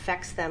 It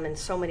affects them in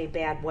so many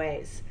bad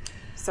ways.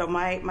 So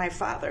my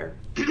father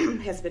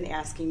has been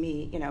asking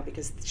me, you know,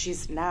 because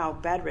she's now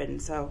bedridden,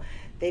 so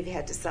they've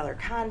had to sell her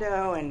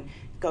condo and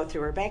go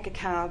through her bank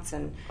accounts,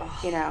 and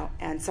you know,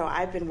 and so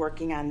I've been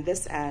working on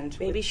this end.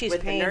 Maybe she's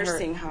with paying the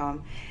nursing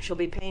home. She'll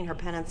be paying her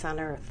penance on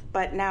earth.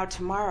 But now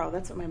tomorrow,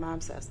 that's what my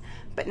mom says.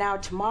 But now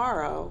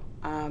tomorrow,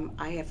 I'm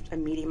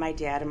meeting my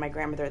dad and my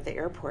grandmother at the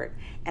airport,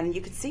 and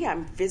you can see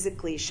I'm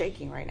physically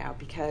shaking right now,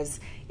 because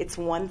it's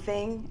one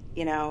thing,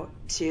 you know,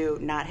 to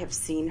not have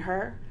seen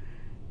her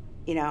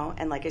you know,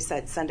 and like I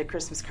said, send a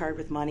Christmas card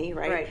with money,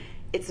 right? Right.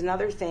 It's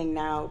another thing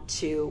now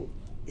to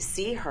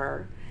see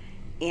her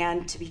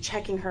and to be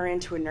checking her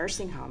into a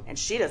nursing home, and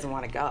she doesn't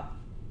want to go.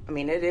 I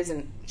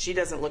mean, she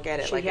doesn't look at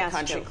it like a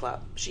country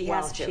club. She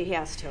has to. She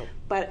has to.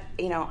 But,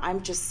 you know,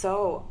 I'm just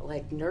so,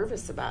 like,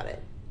 nervous about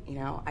it. You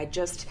know, I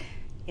just,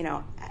 you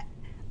know,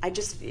 I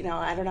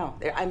don't know.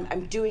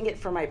 I'm doing it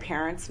for my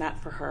parents,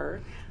 not for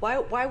her.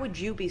 Why would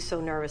you be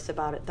so nervous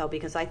about it, though?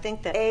 Because I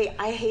think that...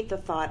 I hate the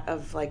thought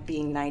of, like,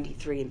 being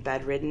 93 and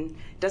bedridden.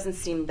 Doesn't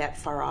seem that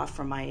far off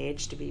from my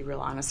age, to be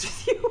real honest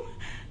with you.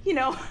 You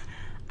know,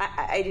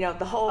 you know,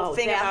 the whole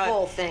thing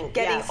about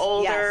getting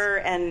older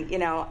and, you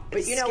know,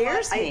 but you know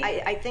scares me.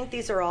 I think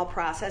these are all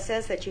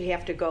processes that you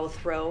have to go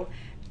through.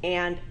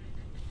 And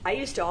I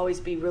used to always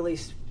be really,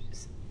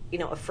 you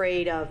know,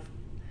 afraid of,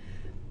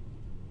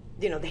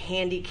 you know, the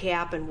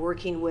handicap and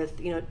working with,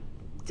 you know,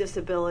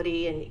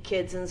 disability and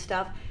kids and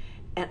stuff.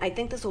 And I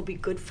think this will be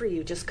good for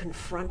you. Just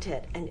confront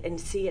it and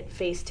see it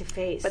face to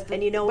face.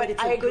 And you know what?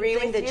 It's a good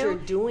thing that you're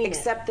doing it.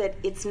 Except that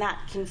it's not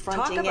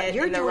confronting it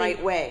in the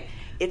right way.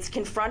 It's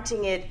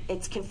confronting it.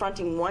 It's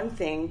confronting one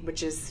thing,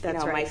 which is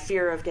my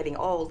fear of getting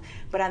old.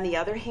 But on the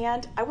other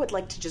hand, I would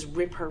like to just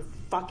rip her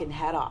fucking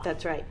head off.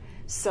 That's right.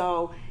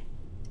 So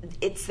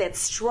it's that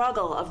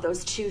struggle of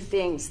those two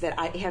things that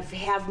I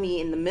have me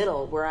in the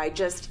middle, where I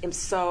just am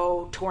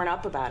so torn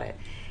up about it.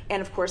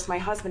 And of course, my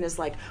husband is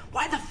like,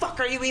 "Why the fuck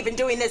are you even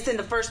doing this in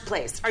the first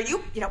place? Are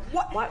you, you know,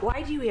 what?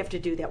 Why do you have to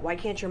do that? Why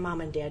can't your mom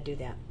and dad do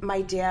that?"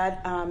 My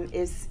dad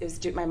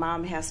my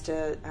mom has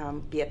to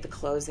be at the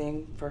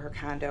closing for her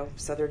condo,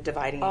 so they're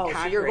dividing. Oh,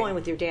 so you're going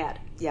with your dad?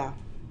 Yeah.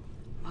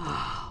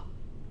 Oh.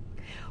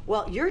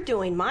 Well, you're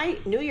doing my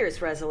New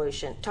Year's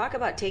resolution. Talk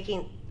about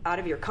taking out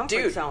of your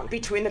comfort zone.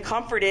 Between the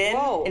Comfort Inn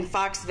in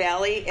Fox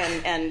Valley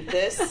and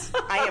this,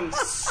 I am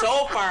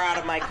so far out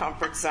of my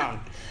comfort zone.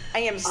 I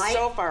am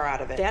so far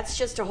out of it. That's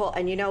just a whole...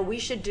 And, you know, we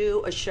should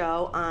do a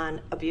show on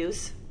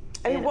abuse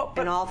in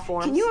all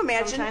forms. Can you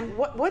imagine? Sometime.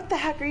 What the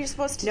heck are you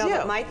supposed to do? No,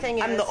 but my thing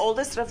is... I'm the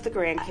oldest of the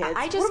grandkids.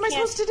 What am I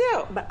supposed to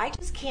do? But I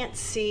just can't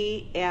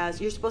see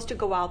as... You're supposed to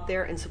go out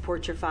there and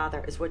support your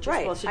father, is what you're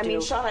supposed to do. I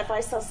mean, Shauna, if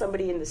I saw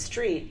somebody in the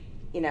street,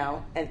 you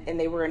know, and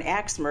they were an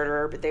axe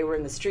murderer, but they were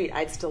in the street,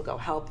 I'd still go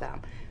help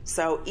them.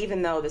 So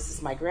even though this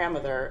is my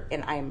grandmother,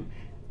 and I'm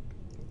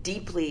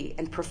deeply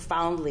and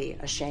profoundly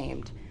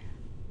ashamed,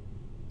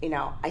 you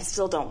know, I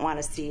still don't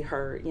want to see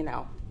her, you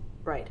know.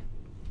 Right.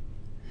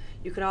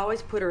 You could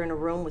always put her in a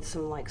room with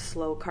some, like,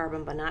 slow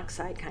carbon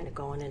monoxide kind of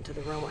going into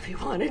the room if you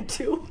wanted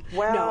to.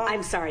 Well, no,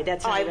 I'm sorry,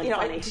 that's not even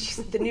funny.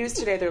 The news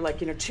today, they're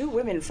like, you know, 2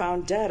 women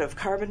found dead of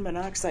carbon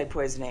monoxide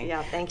poisoning.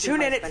 Yeah, thank you,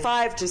 Tune in at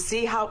 5 to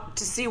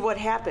see what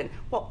happened.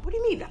 Well, what do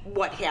you mean,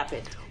 what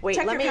happened? Wait,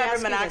 check let your me carbon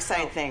ask you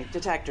monoxide this, thing.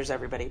 Detectors,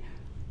 everybody.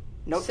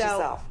 Note to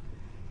self.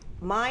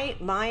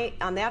 My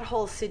on that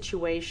whole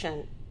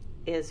situation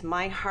is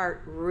my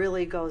heart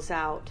really goes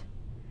out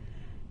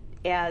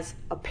as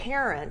a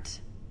parent.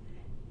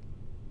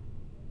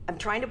 I'm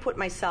trying to put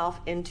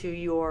myself into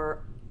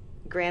your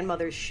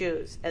grandmother's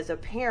shoes. As a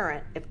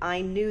parent, if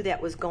I knew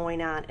that was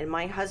going on and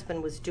my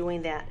husband was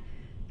doing that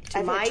to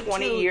I've had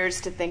 20 years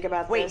to think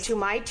about this. To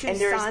my 2 and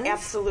sons. And there's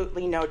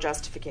absolutely no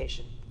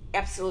justification.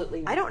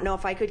 Absolutely. I don't know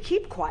if I could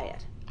keep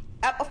quiet.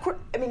 Of course,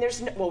 I mean,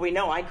 we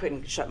know I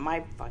couldn't shut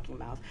my fucking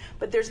mouth,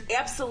 but there's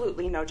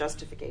absolutely no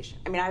justification.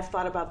 I mean, I've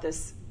thought about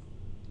this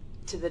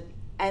to the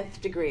nth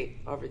degree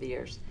over the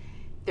years.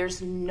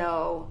 There's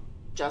no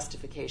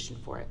justification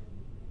for it.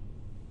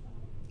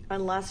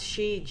 Unless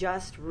she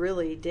just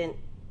really didn't,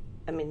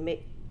 I mean,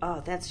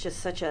 that's just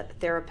such a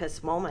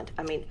therapist moment.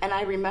 I mean, and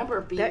I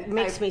remember being... That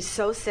makes me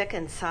so sick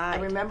inside.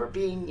 I remember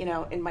being, you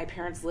know, in my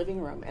parents' living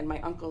room and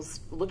my uncles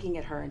looking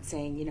at her and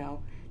saying, you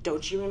know,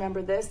 don't you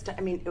remember this?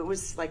 I mean, it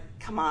was like,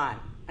 come on.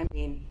 I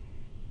mean,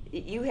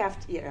 you have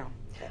to, you know.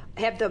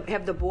 Have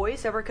the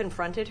boys ever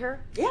confronted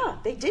her? Yeah,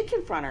 they did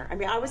confront her. I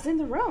mean, I was in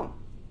the room,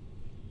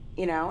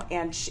 you know,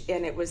 and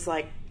it was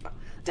like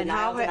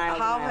denial,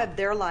 how have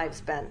their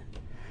lives been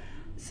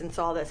since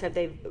all this? Have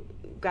they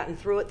gotten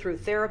through it through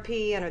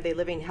therapy, and are they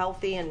living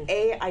healthy? And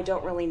I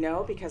don't really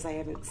know because I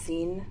haven't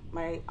seen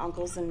my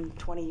uncles in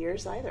 20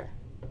 years either.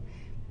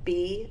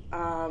 B,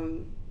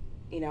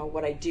 you know,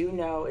 what I do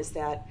know is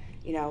that,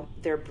 you know,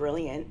 they're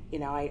brilliant. You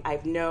know, I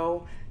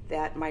know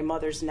that my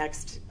mother's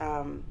next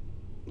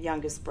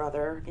youngest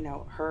brother, you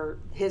know,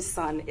 his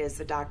son is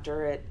a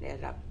doctor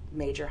at a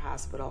major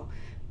hospital.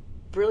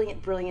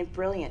 Brilliant, brilliant,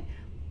 brilliant.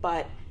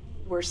 But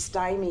we're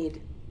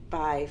stymied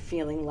by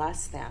feeling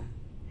less than.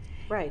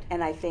 Right.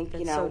 And I think, That's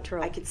you know, so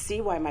true. I could see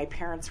why my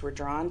parents were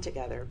drawn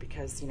together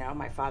because, you know,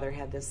 my father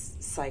had this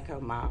psycho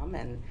mom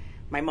and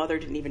my mother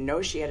didn't even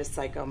know she had a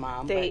psycho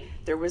mom. But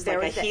there was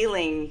like a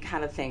healing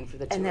kind of thing for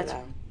the two of them. And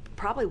that's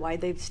probably why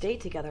they've stayed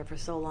together for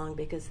so long,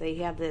 because they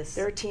have this...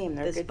 They're a team.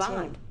 They're a good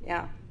bond. team.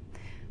 Yeah.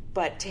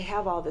 But to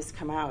have all this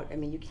come out, I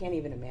mean, you can't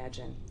even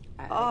imagine.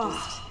 I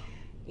just,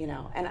 you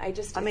know, and I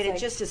mean, it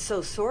just is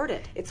so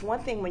sordid. It's one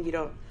thing when you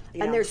don't...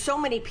 And there's so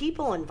many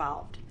people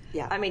involved.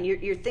 Yeah. I mean,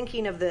 you're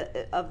thinking of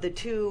the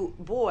two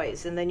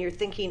boys, and then you're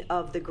thinking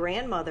of the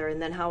grandmother,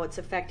 and then how it's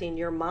affecting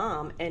your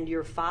mom and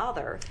your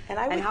father,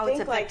 and how it's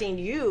affecting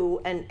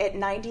you. And at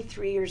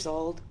 93 years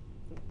old,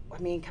 I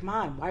mean, come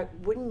on, why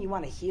wouldn't you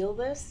want to heal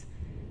this?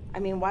 I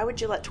mean, why would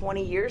you let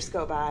 20 years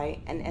go by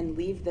and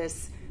leave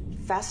this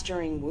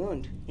festering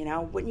wound? You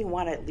know, wouldn't you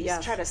want to at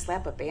least try to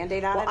slap a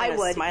Band-Aid on it? Well, I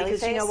would, because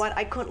face? you know what?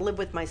 I couldn't live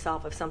with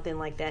myself if something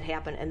like that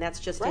happened, and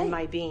that's just in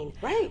my being.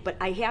 Right. But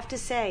I have to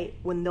say,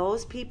 when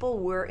those people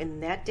were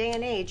in that day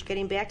and age,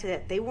 getting back to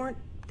that, they weren't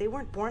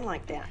born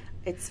like that.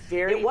 It's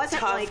very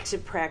tough to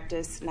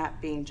practice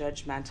not being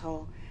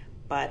judgmental,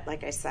 but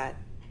like I said,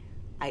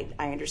 I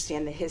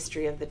understand the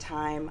history of the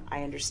time.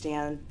 I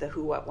understand the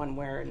who, what, when,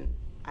 where, and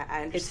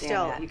I understand it's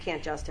still, that. You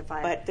can't justify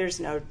it. But there's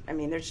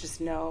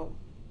just no,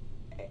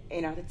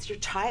 you know, it's your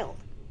child.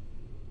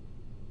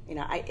 You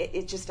know, I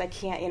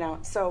can't, you know.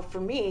 So for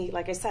me,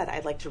 like I said,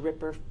 I'd like to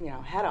rip her, you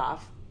know, head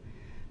off.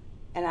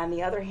 And on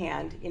the other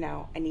hand, you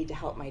know, I need to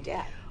help my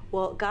dad.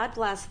 Well, God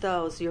bless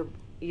those. And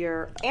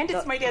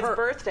it's my dad's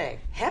birthday.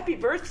 Happy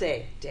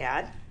birthday,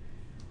 Dad.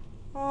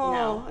 Oh, you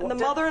know, and the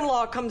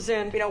mother-in-law comes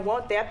in. You know,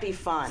 won't that be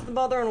fun? It's the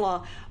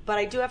mother-in-law. But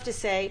I do have to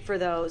say, for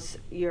those,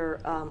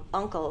 your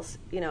uncles,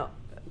 you know,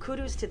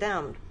 kudos to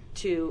them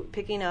to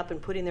picking up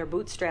and putting their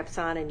bootstraps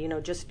on and, you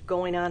know, just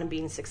going on and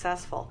being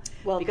successful.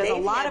 Well, because a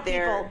lot of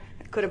people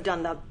could have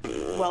done the...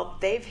 Well,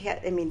 they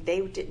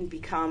didn't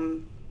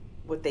become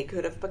what they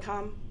could have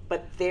become,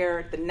 but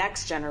the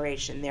next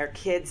generation, their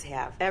kids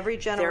have. Every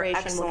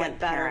generation will get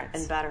better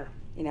and better.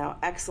 You know,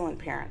 excellent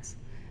parents.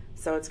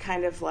 So it's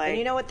kind of like... And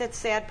you know what that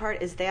sad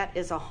part is? That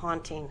is a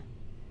haunting.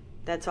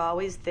 That's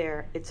always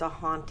there. It's a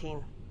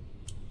haunting.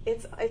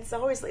 It's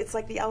always... It's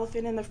like the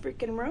elephant in the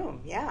freaking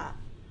room. Yeah.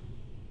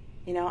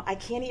 You know, I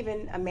can't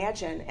even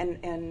imagine.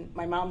 And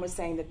my mom was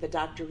saying that the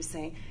doctor was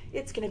saying,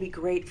 it's going to be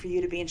great for you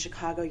to be in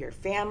Chicago. Your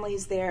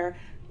family's there.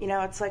 You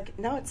know, it's like,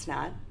 no, it's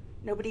not.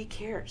 Nobody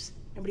cares.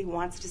 Nobody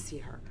wants to see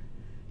her.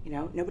 You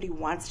know, nobody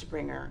wants to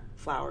bring her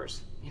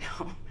flowers, you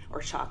know, or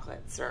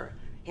chocolates or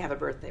have a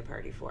birthday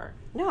party for her.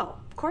 No,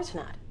 of course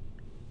not.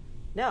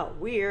 No,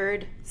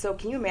 weird. So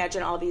can you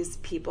imagine all these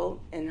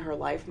people in her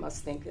life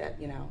must think that,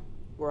 you know,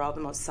 we're all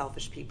the most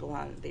selfish people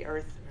on the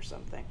earth or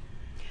something.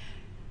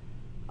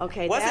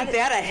 Okay. Wasn't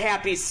that a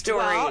happy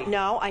story? Well,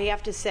 no, I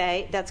have to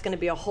say that's going to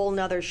be a whole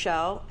nother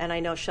show, and I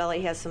know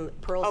Shelley has some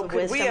pearls of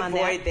wisdom on that. Could we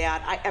avoid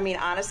that? I mean,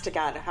 honest to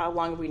God, how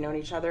long have we known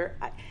each other?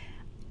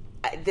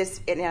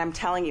 And I'm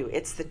telling you,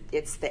 it's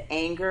the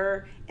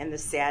anger and the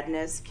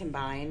sadness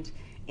combined,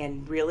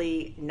 and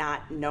really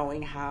not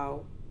knowing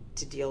how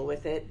to deal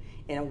with it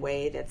in a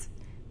way that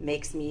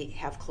makes me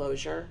have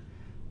closure.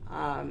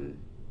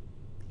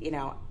 You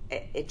know,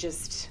 it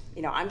just,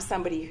 you know, I'm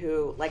somebody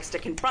who likes to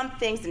confront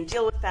things and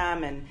deal with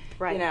them, and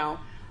you know,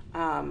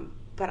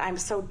 but I'm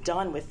so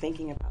done with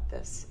thinking about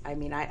this. I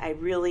mean, I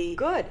really...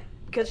 Good,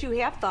 because you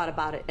have thought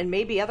about it, and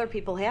maybe other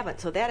people haven't,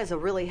 so that is a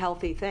really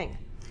healthy thing.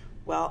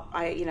 Well,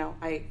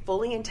 I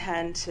fully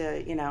intend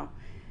to, you know,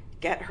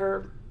 get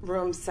her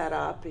room set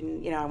up,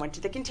 and, you know, I went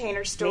to the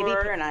Container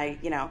Store, and I,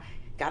 you know,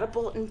 got a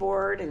bulletin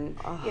board, and,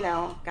 you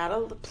know, got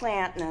a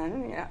plant,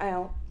 and, you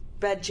know,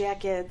 bed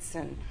jackets,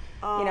 and,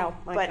 you know,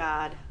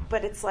 God.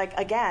 But it's like,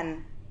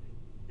 again,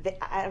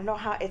 I don't know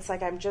how, it's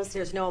like I'm just...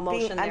 There's no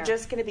emotion there. I'm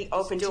just going to be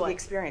open to the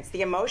experience.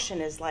 The emotion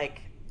is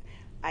like,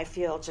 I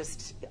feel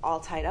just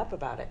all tied up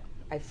about it.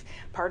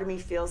 Part of me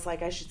feels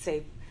like I should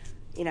say,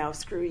 you know,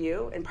 screw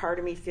you, and part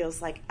of me feels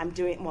like I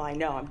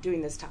know I'm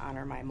doing this to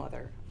honor my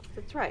mother.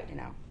 That's right. You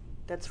know.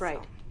 That's right.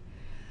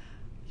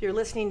 You're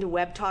listening to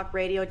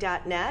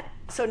webtalkradio.net.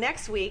 So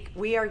next week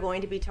we are going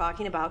to be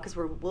talking about, because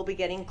we'll be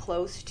getting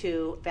close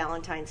to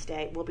Valentine's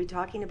Day, we'll be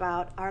talking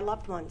about our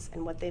loved ones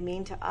and what they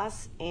mean to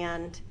us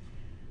and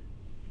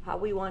how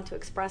we want to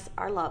express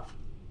our love.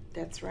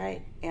 That's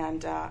right.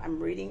 And I'm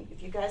reading,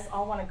 if you guys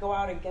all want to go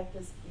out and get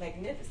this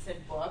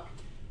magnificent book,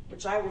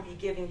 which I will be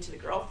giving to the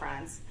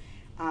girlfriends,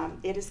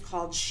 it is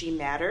called She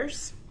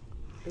Matters.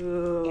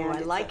 Ooh, and I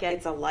like it.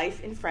 It's a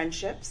life in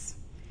friendships,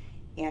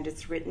 and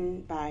it's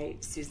written by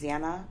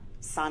Susanna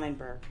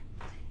Sonnenberg.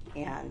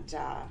 And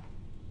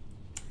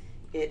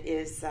it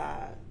is,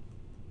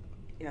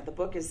 you know, the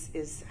book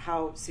is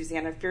how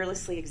Susanna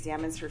fearlessly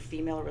examines her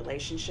female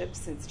relationships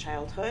since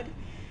childhood,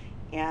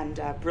 and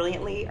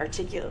brilliantly,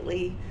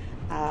 articulately,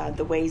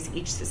 the ways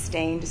each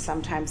sustained,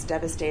 sometimes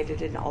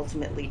devastated, and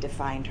ultimately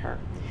defined her.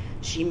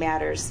 She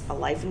Matters, A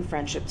Life in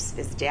Friendships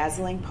is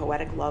dazzling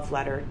poetic love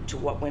letter to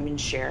what women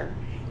share,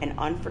 an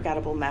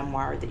unforgettable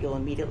memoir that you'll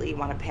immediately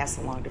want to pass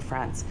along to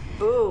friends.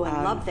 Ooh,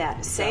 I love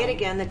that. Say it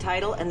again, the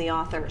title and the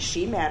author.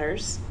 She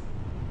Matters,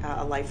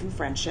 A Life in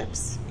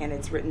Friendships, and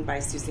it's written by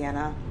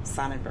Susanna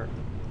Sonnenberg.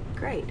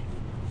 Great.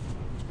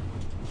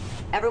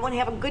 Everyone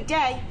have a good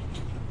day.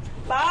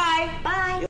 Bye. Bye.